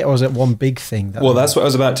day, or is it one big thing? Well, that's what I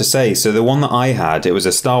was about to say. So the one that I had, it was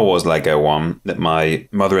a Star Wars Lego one that my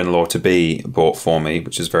mother-in-law-to-be bought for me,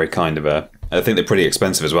 which is very kind of her. I think they're pretty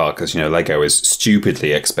expensive as well because, Lego is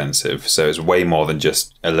stupidly expensive. So it's way more than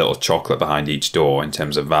just a little chocolate behind each door in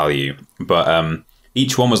terms of value. But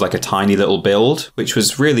each one was like a tiny little build, which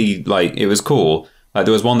was really, it was cool. Like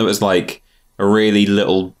there was one that was like a really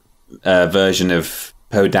little version of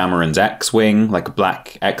Poe Dameron's X-Wing, like a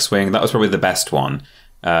black X-Wing. That was probably the best one.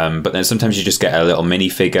 But then sometimes you just get a little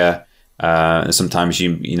minifigure. And sometimes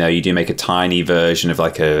you do make a tiny version of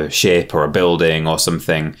like a ship or a building or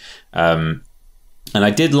something. And I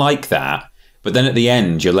did like that. But then at the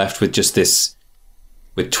end, you're left with just this,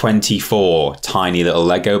 with 24 tiny little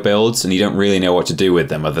Lego builds, and you don't really know what to do with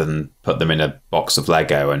them other than put them in a box of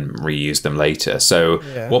Lego and reuse them later. So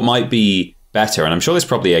what might be better, and I'm sure this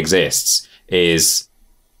probably exists, is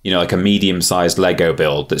like a medium-sized Lego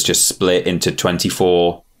build that's just split into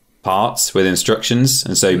 24 parts with instructions.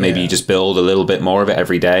 And so maybe you just build a little bit more of it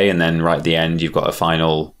every day, and then right at the end, you've got a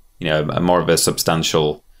final, more of a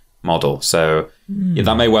substantial model. So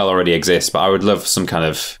that may well already exist, but I would love some kind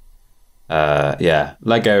of,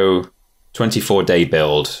 Lego 24-day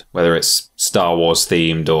build, whether it's Star Wars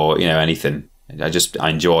themed or, anything. I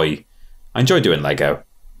enjoy doing Lego.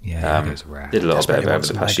 Yeah, Lego's rad. Did a little bit of it over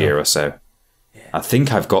the past year or so. I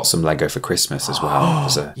think I've got some Lego for Christmas as well.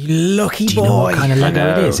 You lucky boy. Do you know what kind of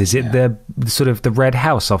Lego it is? Is it the sort of the red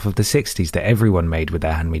house off of the 60s that everyone made with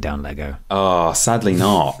their hand-me-down Lego? Oh, sadly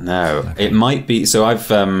not. No. Okay. It might be. So I've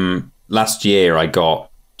last year I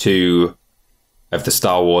got 2 of the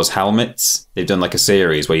Star Wars helmets. They've done like a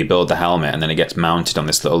series where you build the helmet and then it gets mounted on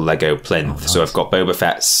this little Lego plinth. Oh, nice. So I've got Boba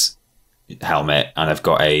Fett's helmet and I've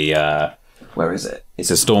got a where is it?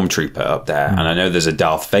 It's a Stormtrooper up there, and I know there's a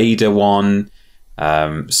Darth Vader one.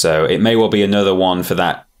 So it may well be another one for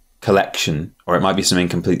that collection, or it might be something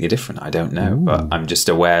completely different. I don't know. Ooh. But I'm just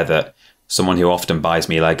aware that someone who often buys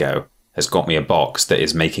me Lego has got me a box that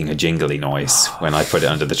is making a jingly noise when I put it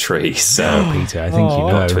under the tree. So Peter, I think you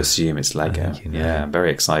know. To assume it's Lego. Yeah, I'm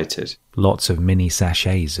very excited. Lots of mini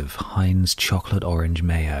sachets of Heinz chocolate orange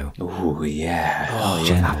mayo. Oh yeah.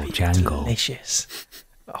 Jangle. Delicious.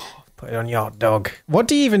 Put it on your hot dog. What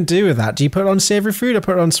do you even do with that? Do you put it on savoury food or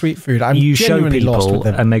put it on sweet food? You show people lost with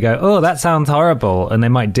them. and they go, oh, that sounds horrible. And they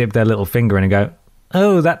might dip their little finger in and go,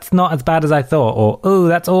 oh, that's not as bad as I thought, or oh,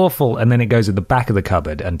 that's awful, and then it goes at the back of the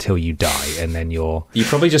cupboard until you die, and then you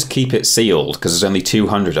probably just keep it sealed because there's only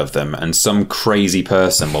 200 of them, and some crazy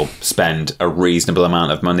person will spend a reasonable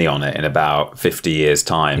amount of money on it in about 50 years'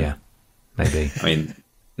 time. Yeah, maybe. I mean,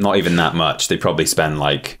 not even that much. They probably spend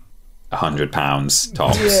like £100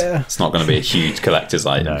 tops. Yeah. It's not going to be a huge collector's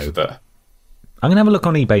item. No. But I'm going to have a look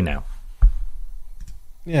on eBay now.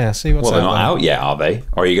 Yeah, see what's well, they're not out yet, are they?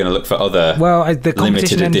 Or are you going to look for other the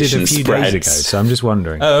competition limited ended edition a few spreads? days ago, so I'm just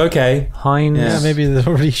wondering. Oh, okay. Heinz. Yeah, maybe they've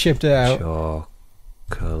already shipped it out.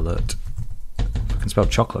 Chocolate. If I can spell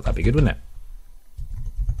chocolate, that'd be good, wouldn't it?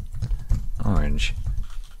 Orange.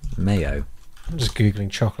 Mayo. I'm just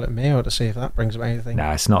Googling chocolate mayo to see if that brings up anything.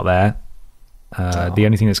 No, it's not there. The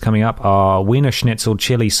only thing that's coming up are Wiener Schnitzel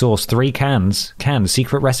chili sauce, 3 cans.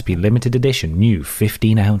 Secret recipe, limited edition, new,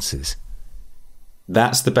 15 ounces.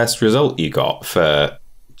 That's the best result you got for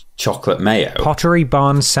chocolate mayo. Pottery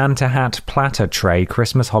Barn Santa Hat platter tray,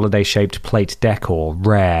 Christmas holiday shaped plate decor,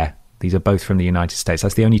 rare. These are both from the United States.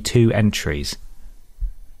 That's the only 2 entries.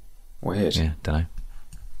 Weird. Yeah, don't know.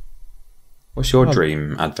 What's your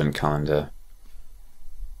dream advent calendar?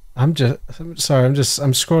 I'm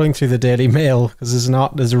scrolling through the Daily Mail because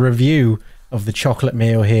there's a review of the chocolate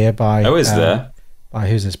mayo here by. Oh, is there? By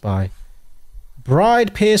who's this by?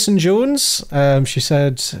 Bride Pearson Jones. She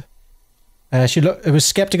said it was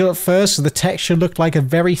skeptical at first, so the texture looked like a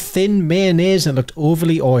very thin mayonnaise and it looked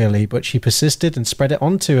overly oily, but she persisted and spread it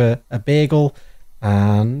onto a bagel,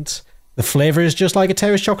 and the flavour is just like a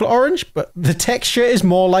terrace chocolate orange, but the texture is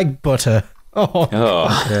more like butter. Oh,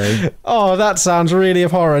 okay. Oh, that sounds really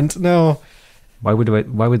abhorrent. No. Why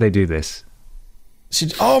would they do this?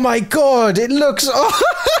 Oh my god, it looks... Oh,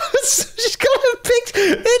 she's got a picture.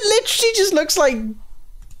 It literally just looks like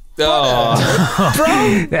brown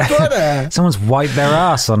butter. Someone's wiped their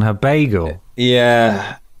ass on her bagel.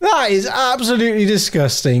 Yeah. That is absolutely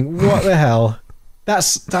disgusting. What the hell?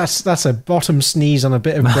 That's a bottom sneeze on a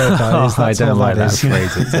bit of bread. I don't like that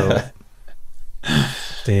phrase at all.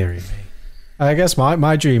 Deary me. I guess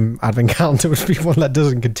my dream advent calendar would be one that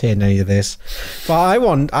doesn't contain any of this. But I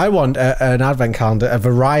want an advent calendar, a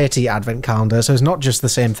variety advent calendar, so it's not just the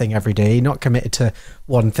same thing every day. You're not committed to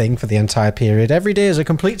one thing for the entire period. Every day is a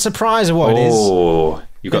complete surprise of what it is. Oh,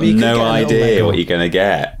 you've got no idea what you're going to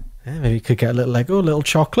get. Yeah, maybe you could get a little Lego, a little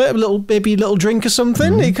chocolate, a little drink or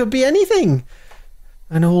something. It could be anything.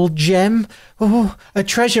 An old gem. Oh, a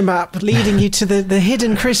treasure map leading you to the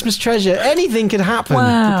hidden Christmas treasure. Anything could happen.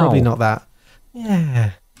 Wow. Probably not that.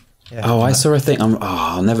 Yeah. Oh, I saw a thing.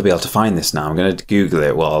 I'll never be able to find this now. I'm going to Google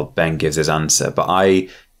it while Ben gives his answer. But I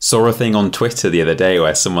saw a thing on Twitter the other day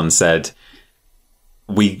where someone said,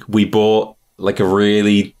 we bought like a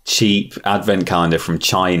really cheap advent calendar from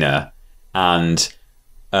China, and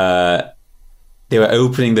they were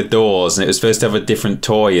opening the doors, and it was supposed to have a different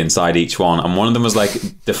toy inside each one. And one of them was like,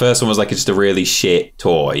 the first one was like just a really shit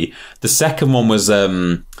toy. The second one was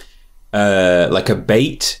like a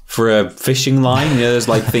bait for a fishing line. There's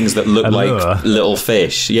like things that look like little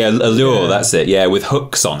fish. Yeah, a lure, that's it. Yeah, with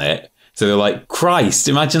hooks on it. So they're like, Christ,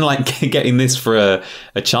 imagine like getting this for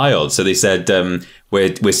a child. So they said,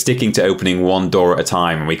 we're sticking to opening one door at a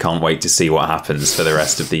time, and we can't wait to see what happens for the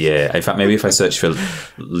rest of the year. In fact, maybe if I search for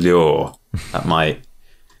lure, that might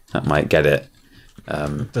get it.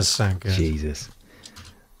 Does sound good. Jesus.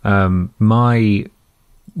 My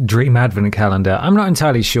dream advent calendar, I'm not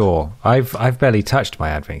entirely sure. I've barely touched my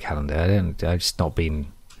advent calendar. I've just not been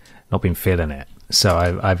feeling it.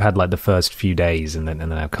 So I've had like the first few days, and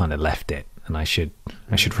then I've kind of left it, and I should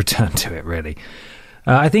return to it really.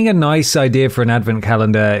 I think a nice idea for an advent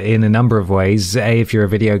calendar in a number of ways, A, if you're a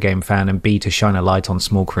video game fan, and B, to shine a light on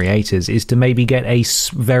small creators, is to maybe get a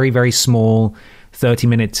very, very small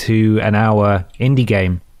 30-minute to an hour indie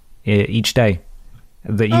game each day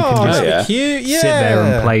that you can just sit there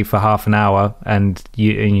and play for half an hour, and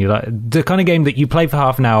you like the kind of game that you play for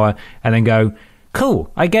half an hour and then go,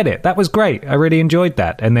 cool, I get it, that was great, I really enjoyed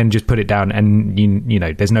that, and then just put it down, and you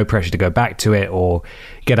know there's no pressure to go back to it or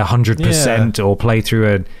get 100% or play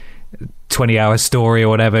through a 20-hour story or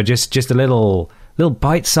whatever. Just a little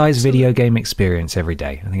bite-sized video game experience every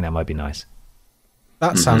day. I think that might be nice.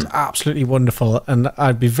 That sounds absolutely wonderful, and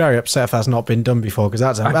I'd be very upset if that's not been done before, because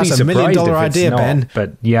that's a $1 million idea, Ben.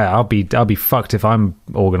 But yeah, I'll be fucked if I'm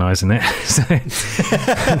organising it. So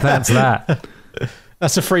that's that.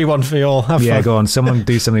 That's a free one for you all. Have fun. Go on. Someone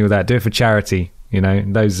do something with that. Do it for charity. You know,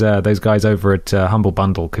 those guys over at Humble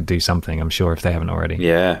Bundle could do something, I'm sure, if they haven't already.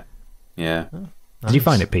 Yeah. Yeah. Did you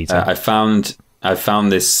find it, Peter? I found I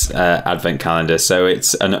found this advent calendar. So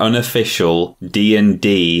it's an unofficial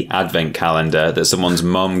D&D advent calendar that someone's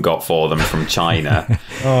mum got for them from China.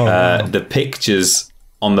 Wow. The pictures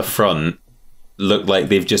on the front look like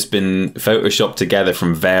they've just been photoshopped together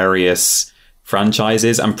from various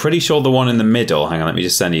franchises. I'm pretty sure the one in the middle, hang on, let me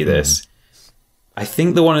just send you this. I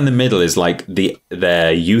think the one in the middle is like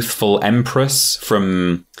their youthful empress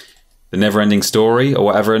from The Neverending Story, or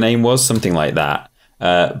whatever her name was, something like that.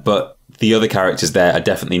 But the other characters there are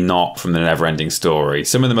definitely not from The Neverending Story.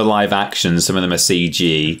 Some of them are live action, some of them are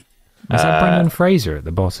CG. Is that Brendan Fraser at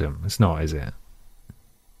the bottom? It's not, is it?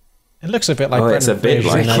 It looks a bit like it's a bit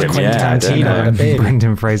like him, yeah.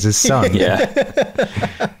 Brendan Fraser's son. Yeah.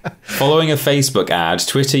 Following a Facebook ad,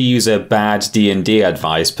 Twitter user Bad D&D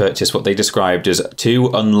Advice purchased what they described as 2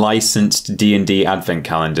 unlicensed D&D advent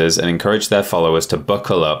calendars and encouraged their followers to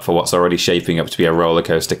buckle up for what's already shaping up to be a roller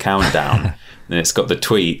coaster countdown. And it's got the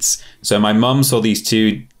tweets. So my mum saw these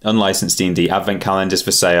 2 unlicensed D&D advent calendars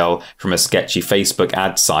for sale from a sketchy Facebook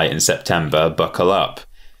ad site in September. Buckle up.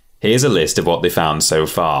 Here's a list of what they found so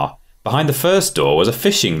far. Behind the first door was a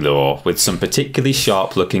fishing lure with some particularly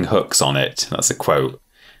sharp-looking hooks on it. That's a quote.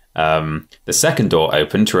 The second door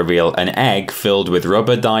opened to reveal an egg filled with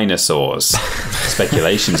rubber dinosaurs.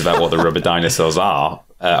 Speculations about what the rubber dinosaurs are,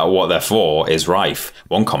 what they're for, is rife.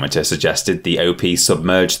 One commenter suggested the OP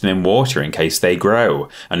submerged them in water in case they grow.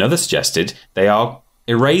 Another suggested they are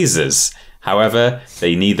erasers. However,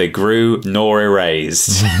 they neither grew nor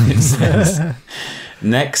erased. It says.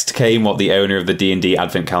 Next came what the owner of the D&D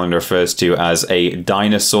Advent Calendar refers to as a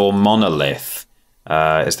dinosaur monolith.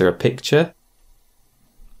 Is there a picture?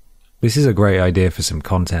 This is a great idea for some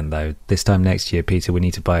content, though. This time next year, Peter, we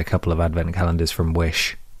need to buy a couple of Advent calendars from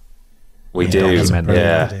Wish. We do,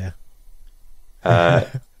 yeah.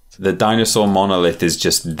 The dinosaur monolith is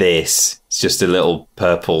just this. It's just a little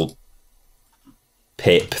purple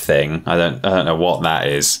pip thing. I don't know what that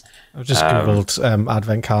is. I've just googled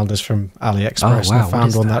advent calendars from AliExpress and I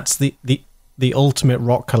found one that's the ultimate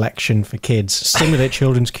rock collection for kids. Stimulate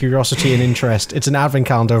children's curiosity and interest. It's an advent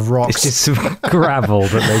calendar of rocks. It's just some gravel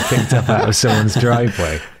that they picked up out of someone's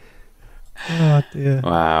driveway. Oh dear!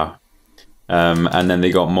 Wow. And then they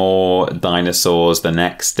got more dinosaurs the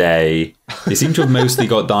next day. They seem to have mostly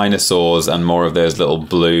got dinosaurs and more of those little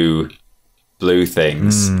blue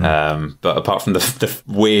things. But apart from the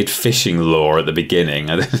weird fishing lure at the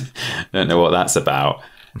beginning, I don't know what that's about.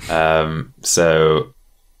 There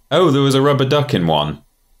was a rubber duck in one.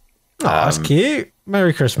 Oh, that's cute.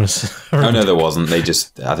 Merry Christmas. Oh no, there wasn't. I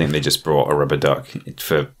think they just brought a rubber duck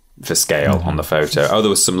for scale on the photo. Oh, there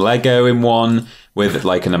was some Lego in one with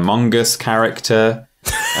like an Among Us character.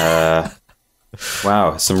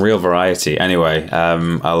 Wow, some real variety. Anyway,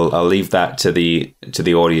 I'll leave that to the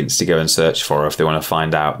audience to go and search for if they want to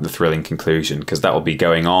find out the thrilling conclusion, because that will be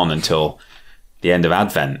going on until the end of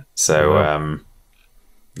Advent. So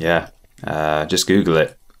just Google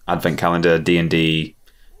it. Advent calendar D&D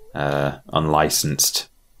unlicensed.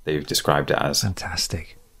 They've described it as.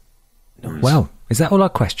 Fantastic. Nice. Well, is that all our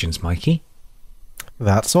questions, Mikey?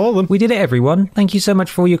 That's all of them. We did it, everyone. Thank you so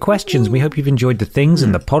much for all your questions. We hope you've enjoyed the things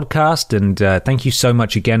and the podcast, and thank you so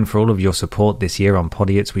much again for all of your support this year on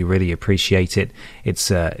Podiots. We really appreciate it.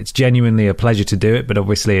 It's genuinely a pleasure to do it, but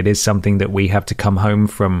obviously it is something that we have to come home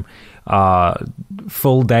from our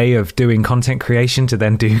full day of doing content creation to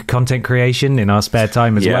then do content creation in our spare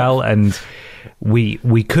time as well, and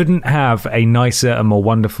we couldn't have a nicer and more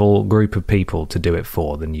wonderful group of people to do it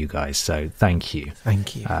for than you guys. So thank you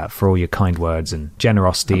for all your kind words and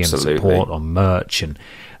generosity and support on merch and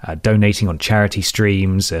donating on charity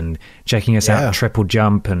streams and checking us out at Triple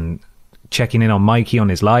Jump and checking in on Mikey on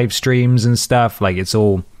his live streams and stuff. Like it's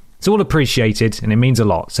all appreciated and it means a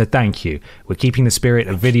lot. So thank you. We're keeping the spirit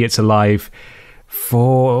of Vidiots alive.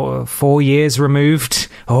 4 years removed.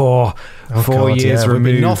 4 years removed.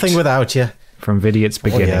 We'd be nothing without you. From Vidiots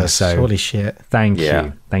beginning. Yes, so holy shit. Thank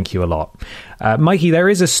you. Thank you a lot. Mikey, there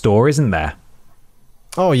is a store, isn't there?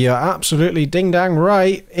 Oh, you're absolutely ding-dang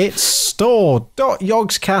right. It's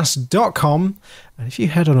store.yogscast.com. And if you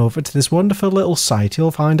head on over to this wonderful little site,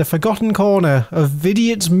 you'll find a forgotten corner of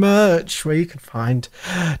Vidiots merch where you can find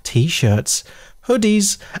t-shirts,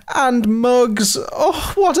 hoodies, and mugs.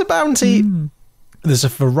 Oh, what a bounty. There's a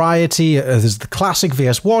variety. There's the classic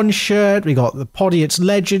VS1 shirt. We got the Podiots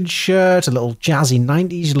Legend shirt, a little jazzy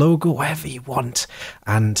 90s logo, whatever you want.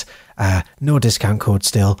 And no discount code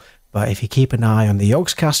still. But if you keep an eye on the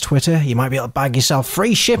Yogscast Twitter, you might be able to bag yourself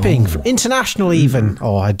free shipping, international even,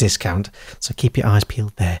 or a discount. So keep your eyes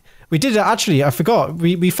peeled there. We did actually, I forgot,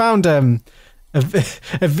 we found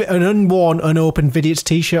an unworn, unopened Vidiots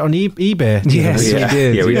t-shirt on eBay. Yes, we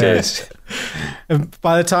did. Yeah, we did. And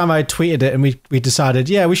by the time I tweeted it and we decided,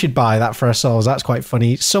 we should buy that for ourselves. That's quite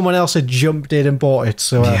funny. Someone else had jumped in and bought it.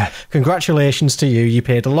 So congratulations to you. You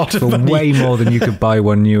paid a lot of money. Way more than you could buy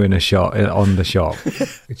one new in a shop on the shop,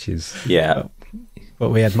 which is... Yeah. But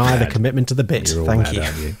we admire the commitment to the bit. Thank you.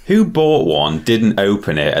 Who bought one, didn't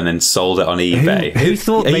open it, and then sold it on eBay? Who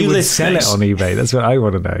thought they would sell it on eBay? That's what I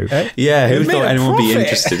want to know. Yeah, who thought anyone would be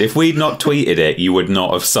interested? If we'd not tweeted it, you would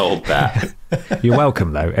not have sold that. You're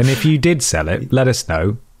welcome, though. And if you did sell it, let us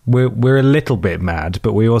know. We're a little bit mad,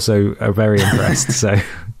 but we also are very impressed. So...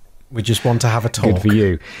 We just want to have a talk. Good for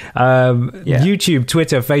you. YouTube,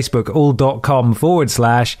 Twitter, Facebook,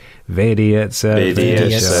 all.com/Vidiots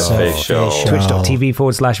official.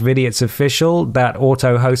 Twitch.tv/Vidiots official. That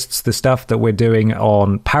auto hosts the stuff that we're doing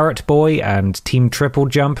on Parrot Boy and Team Triple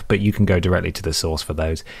Jump, but you can go directly to the source for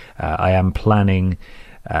those. I am planning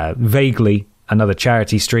vaguely another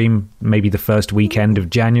charity stream, maybe the first weekend of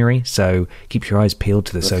January. So keep your eyes peeled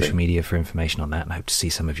to the social media for information on that, and I hope to see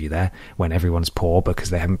some of you there when everyone's poor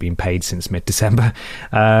because they haven't been paid since mid-December.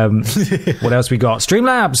 What else we got?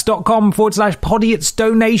 Streamlabs.com/Podiots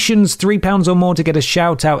donations, £3 or more to get a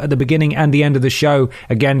shout out at the beginning and the end of the show.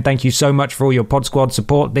 Again, thank you so much for all your Pod Squad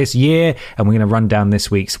support this year, and we're going to run down this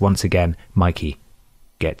week's once again. Mikey,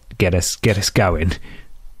 get us going.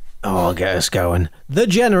 Oh, get us going. The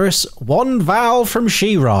Generous, One Vowel from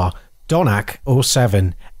She-Ra, Donak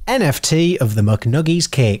 07, NFT of the McNuggies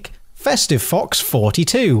Cake, Festive Fox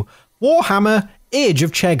 42, Warhammer, Age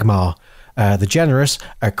of Chegmar, The Generous,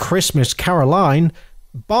 A Christmas Caroline,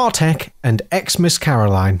 Bartek and Xmas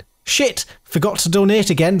Caroline. Shit, forgot to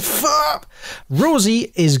donate again. Fuck!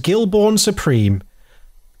 Rosie is Gilborn Supreme,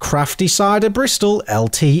 Crafty Cider Bristol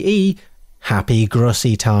LTE, Happy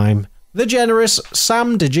Grussy Time. The Generous,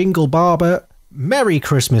 Sam de Jingle Barber, Merry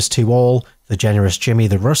Christmas to all, The Generous Jimmy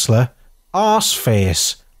the Rustler,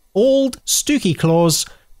 Arseface, Old Stooky Claus,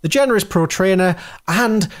 The Generous Pro Trainer,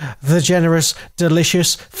 and The Generous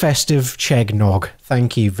Delicious Festive Chegnog.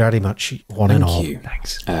 Thank you very much, one and all.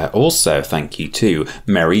 Thanks. Also, thank you to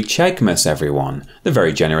Merry Chegmas, everyone. The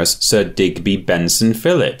Very Generous Sir Digby Benson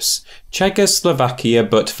Phillips, Czechoslovakia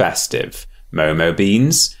but Festive, Momo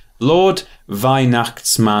Beans, Lord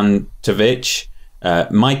Vynachtsmantovich,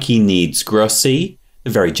 Mikey Needs Grussy,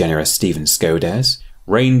 The Very Generous Stephen Skodes,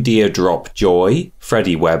 Reindeer Drop Joy,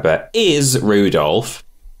 Freddie Weber is Rudolph,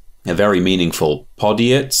 A Very Meaningful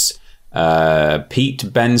Podiots,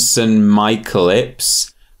 Pete Benson Michael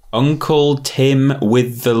Ips, Uncle Tim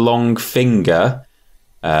with the Long Finger,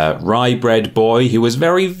 Rye Bread Boy, who was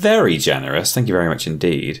very, very generous, thank you very much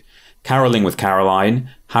indeed, Caroling with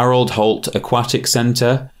Caroline, Harold Holt Aquatic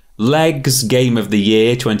Centre, Legs Game of the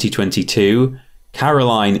Year 2022,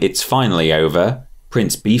 Caroline It's Finally Over,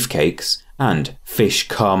 Prince Beefcakes, and Fish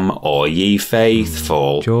Come All Ye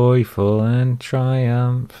Faithful. Joyful and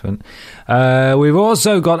triumphant. We've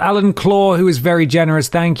also got Alan Claw, who is very generous.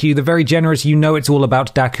 Thank you. The Very Generous You Know It's All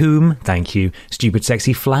About Dacoom. Thank you. Stupid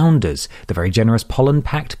Sexy Flounders. The Very Generous Pollen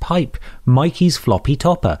Packed Pipe. Mikey's Floppy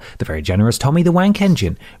Topper. The Very Generous Tommy the Wank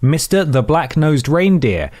Engine. Mr. the Black-Nosed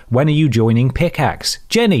Reindeer. When are you joining Pickaxe?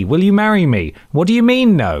 Jenny, will you marry me? What do you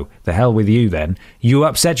mean no? The hell with you then. You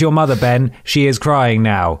upset your mother, Ben. She is crying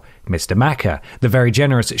now. Mr. Macker, The Very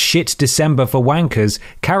Generous Shit December for Wankers,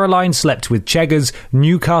 Caroline Slept with Cheggers,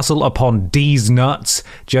 Newcastle upon D's Nuts,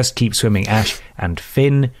 Just Keep Swimming Ash, and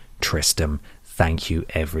Finn Tristram. Thank you,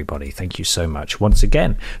 everybody. Thank you so much. Once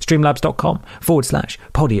again,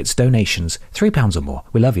 streamlabs.com/Podiots donations, £3 or more.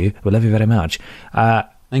 We love you. We love you very much.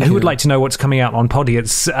 Who would like to know what's coming out on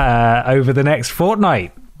Podiots over the next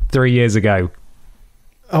fortnight? 3 years ago.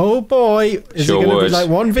 Oh boy, is it going to be like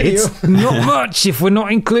one video? It's not much if we're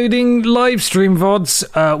not including live stream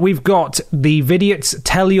VODs. We've got the Vidiots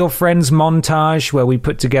Tell Your Friends montage where we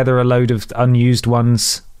put together a load of unused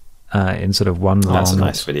ones in sort of one long... That's a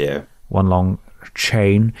nice video. One long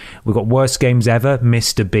chain. We've got Worst Games Ever,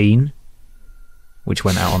 Mr. Bean, which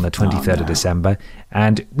went out on the 23rd of December.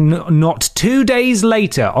 And not 2 days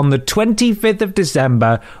later, on the 25th of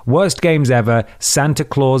December, Worst Games Ever, Santa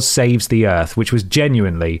Claus Saves the Earth, which was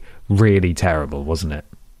genuinely really terrible, wasn't it?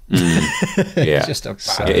 Yeah.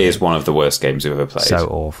 It is one of the worst games we've ever played. So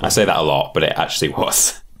awful. I say that a lot, but it actually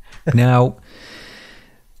was. Now,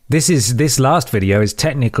 this last video is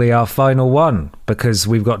technically our final one, because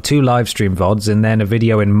we've got 2 live stream VODs and then a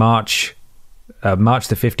video in March the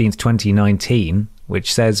 15th, 2019,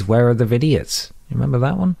 which says, Where are the Vidiots? You remember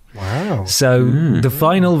that one? Wow. So the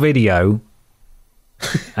final video,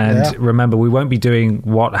 and remember, we won't be doing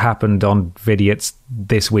what happened on Vidiots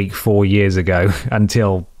this week 4 years ago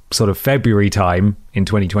until sort of February time in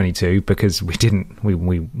 2022 because we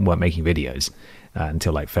weren't making videos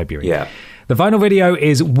until like February. Yeah. The final video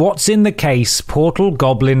is What's in the Case Portal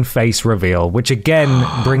Goblin Face Reveal, which again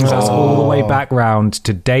brings us all the way back round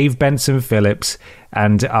to Dave Benson Phillips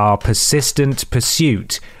and our persistent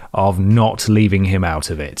pursuit of not leaving him out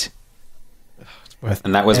of it.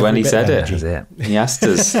 And that was when he said it. That was it. He asked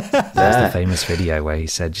us. That's the famous video where he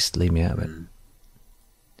said, just leave me out of it.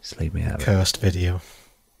 Just leave me out of it. Cursed video.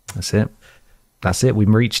 That's it. That's it. We've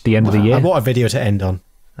reached the end of the year. What a video to end on.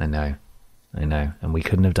 I know. And we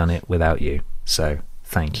couldn't have done it without you. So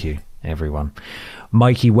thank you, everyone.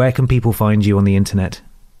 Mikey, where can people find you on the internet?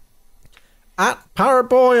 At Parrot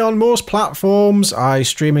Boy on most platforms. I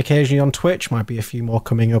stream occasionally on Twitch. Might be a few more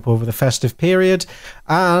coming up over the festive period.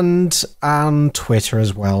 And Twitter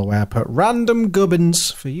as well, where I put random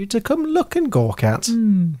gubbins for you to come look and gawk at.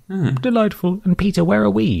 Delightful. And Peter, where are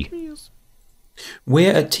we?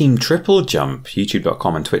 We're at Team Triple Jump,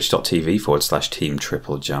 youtube.com and twitch.tv/Team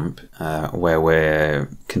Triple Jump, where we're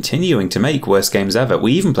continuing to make worst games ever.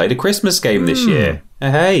 We even played a Christmas game this year,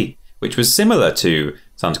 hey, which was similar to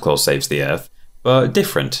Santa Claus Saves the Earth, but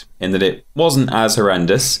different in that it wasn't as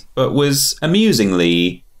horrendous, but was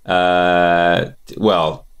amusingly, it's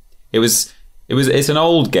an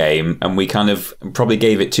old game, and we kind of probably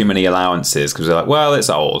gave it too many allowances because we're like, well, it's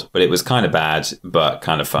old, but it was kind of bad, but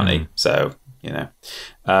kind of funny. So,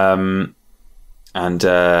 and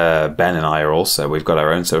Ben and I are also, we've got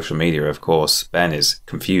our own social media, of course. Ben is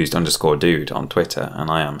confused_dude on Twitter,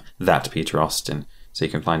 and I am that Peter Austin. So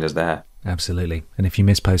you can find us there. Absolutely. And if you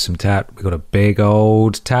mispost some tat, we've got a big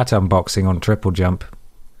old tat unboxing on Triple Jump.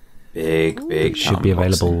 Big should be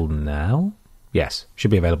available now. Yes,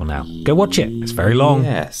 should be available now. Go watch it. It's very long.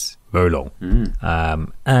 Yes. Very long.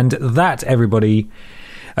 And that, everybody,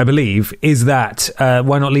 I believe, is that.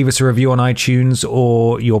 Why not leave us a review on iTunes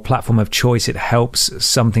or your platform of choice? It helps.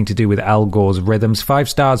 Something to do with Al Gore's rhythms. 5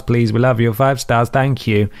 stars, please. We love you. 5 stars. Thank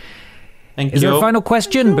you. Is there a final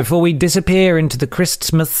question before we disappear into the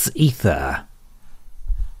Christmas ether?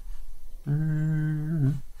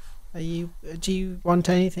 Do you want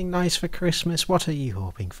anything nice for Christmas? What are you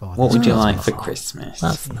hoping for? What would you like for Christmas?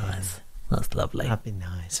 That's nice. That's lovely. That'd be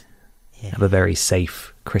nice. Yeah. Have a very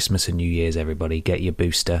safe Christmas and New Year's, everybody. Get your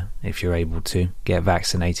booster if you're able to. Get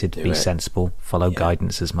vaccinated. Be sensible. Follow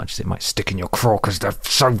guidance as much as it might stick in your craw because they're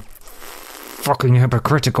so fucking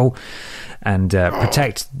hypocritical. And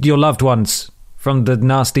protect your loved ones from the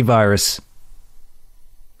nasty virus.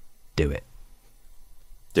 Do it.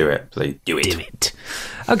 Do it, please. Do it.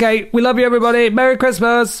 Okay, we love you, everybody. Merry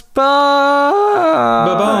Christmas. Bye.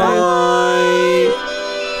 Bye-bye.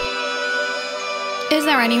 Is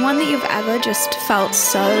there anyone that you've ever just felt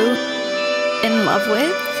so in love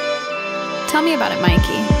with? Tell me about it,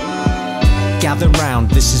 Mikey. Gather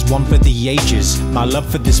round, this is one for the ages. My love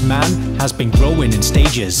for this man has been growing in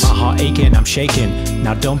stages. My heart aching, I'm shaking.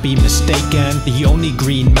 Now don't be mistaken. The only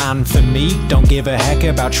green man for me. Don't give a heck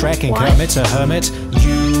about Shrek and Kermit's a hermit.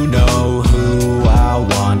 You know who I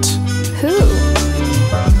want. Who?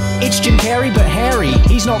 It's Jim Carrey, but hairy.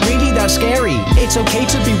 He's not really that scary. It's okay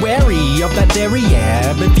to be wary of that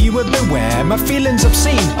derriere, but viewer beware. My feelings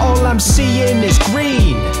obscene. All I'm seeing is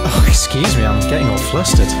green. Oh, excuse me, I'm getting all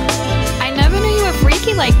flustered. I never knew you were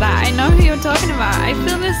freaky like that. I know who you're talking about. I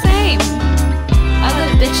feel the same. Other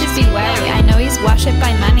bitches be wary. I know he's worshipped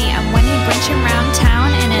by many, and when you bring him round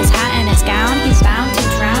town in his hat and his gown, he's bound to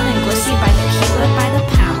drown in glissy by the kilo by the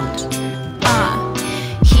pound.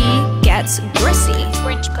 He gets grissy.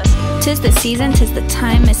 Grinch pussy. Tis the season, tis the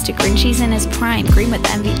time. Mr. Grinchy's in his prime. Green with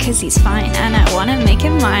envy cause he's fine, and I wanna make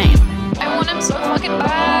him mine. I want him so fucking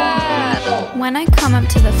bad. When I come up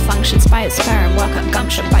to the function, spy a spare and walk up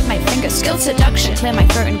gumption, bite my finger, skill seduction, clear my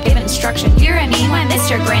throat and give instruction. You're an E, my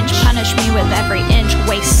Mr. Grinch. Punish me with every inch,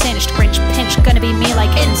 waist cinched, Grinch pinch, gonna be me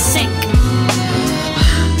like in sync.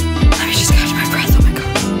 Let me just catch my breath, oh my god.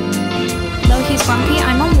 Though he's grumpy,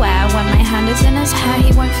 I'm aware. When my hand is in his hair,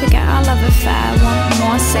 he won't forget our love affair. Want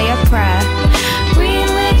more, say a prayer. Green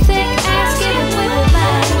lip, thick ass, give it with a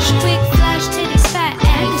flash. Quick flash, titties fat,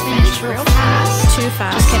 and finish real fast. Too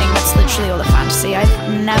fast. Just kidding, that's literally all the fantasy. I've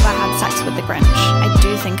never had sex with the Grinch. I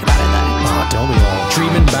do think about it though. Ah, don't we all?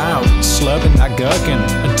 Dreaming about slurping that gherkin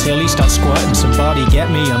until he starts squirting. Somebody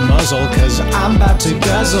get me a muzzle, cause I'm about to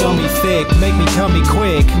guzzle. Me thick, make me come me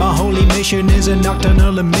quick. My holy mission is a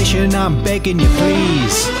nocturnal emission. I'm begging you,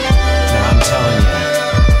 please. Now I'm telling you,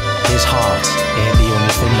 his heart ain't the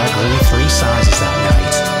only thing that grew 3 sizes that night.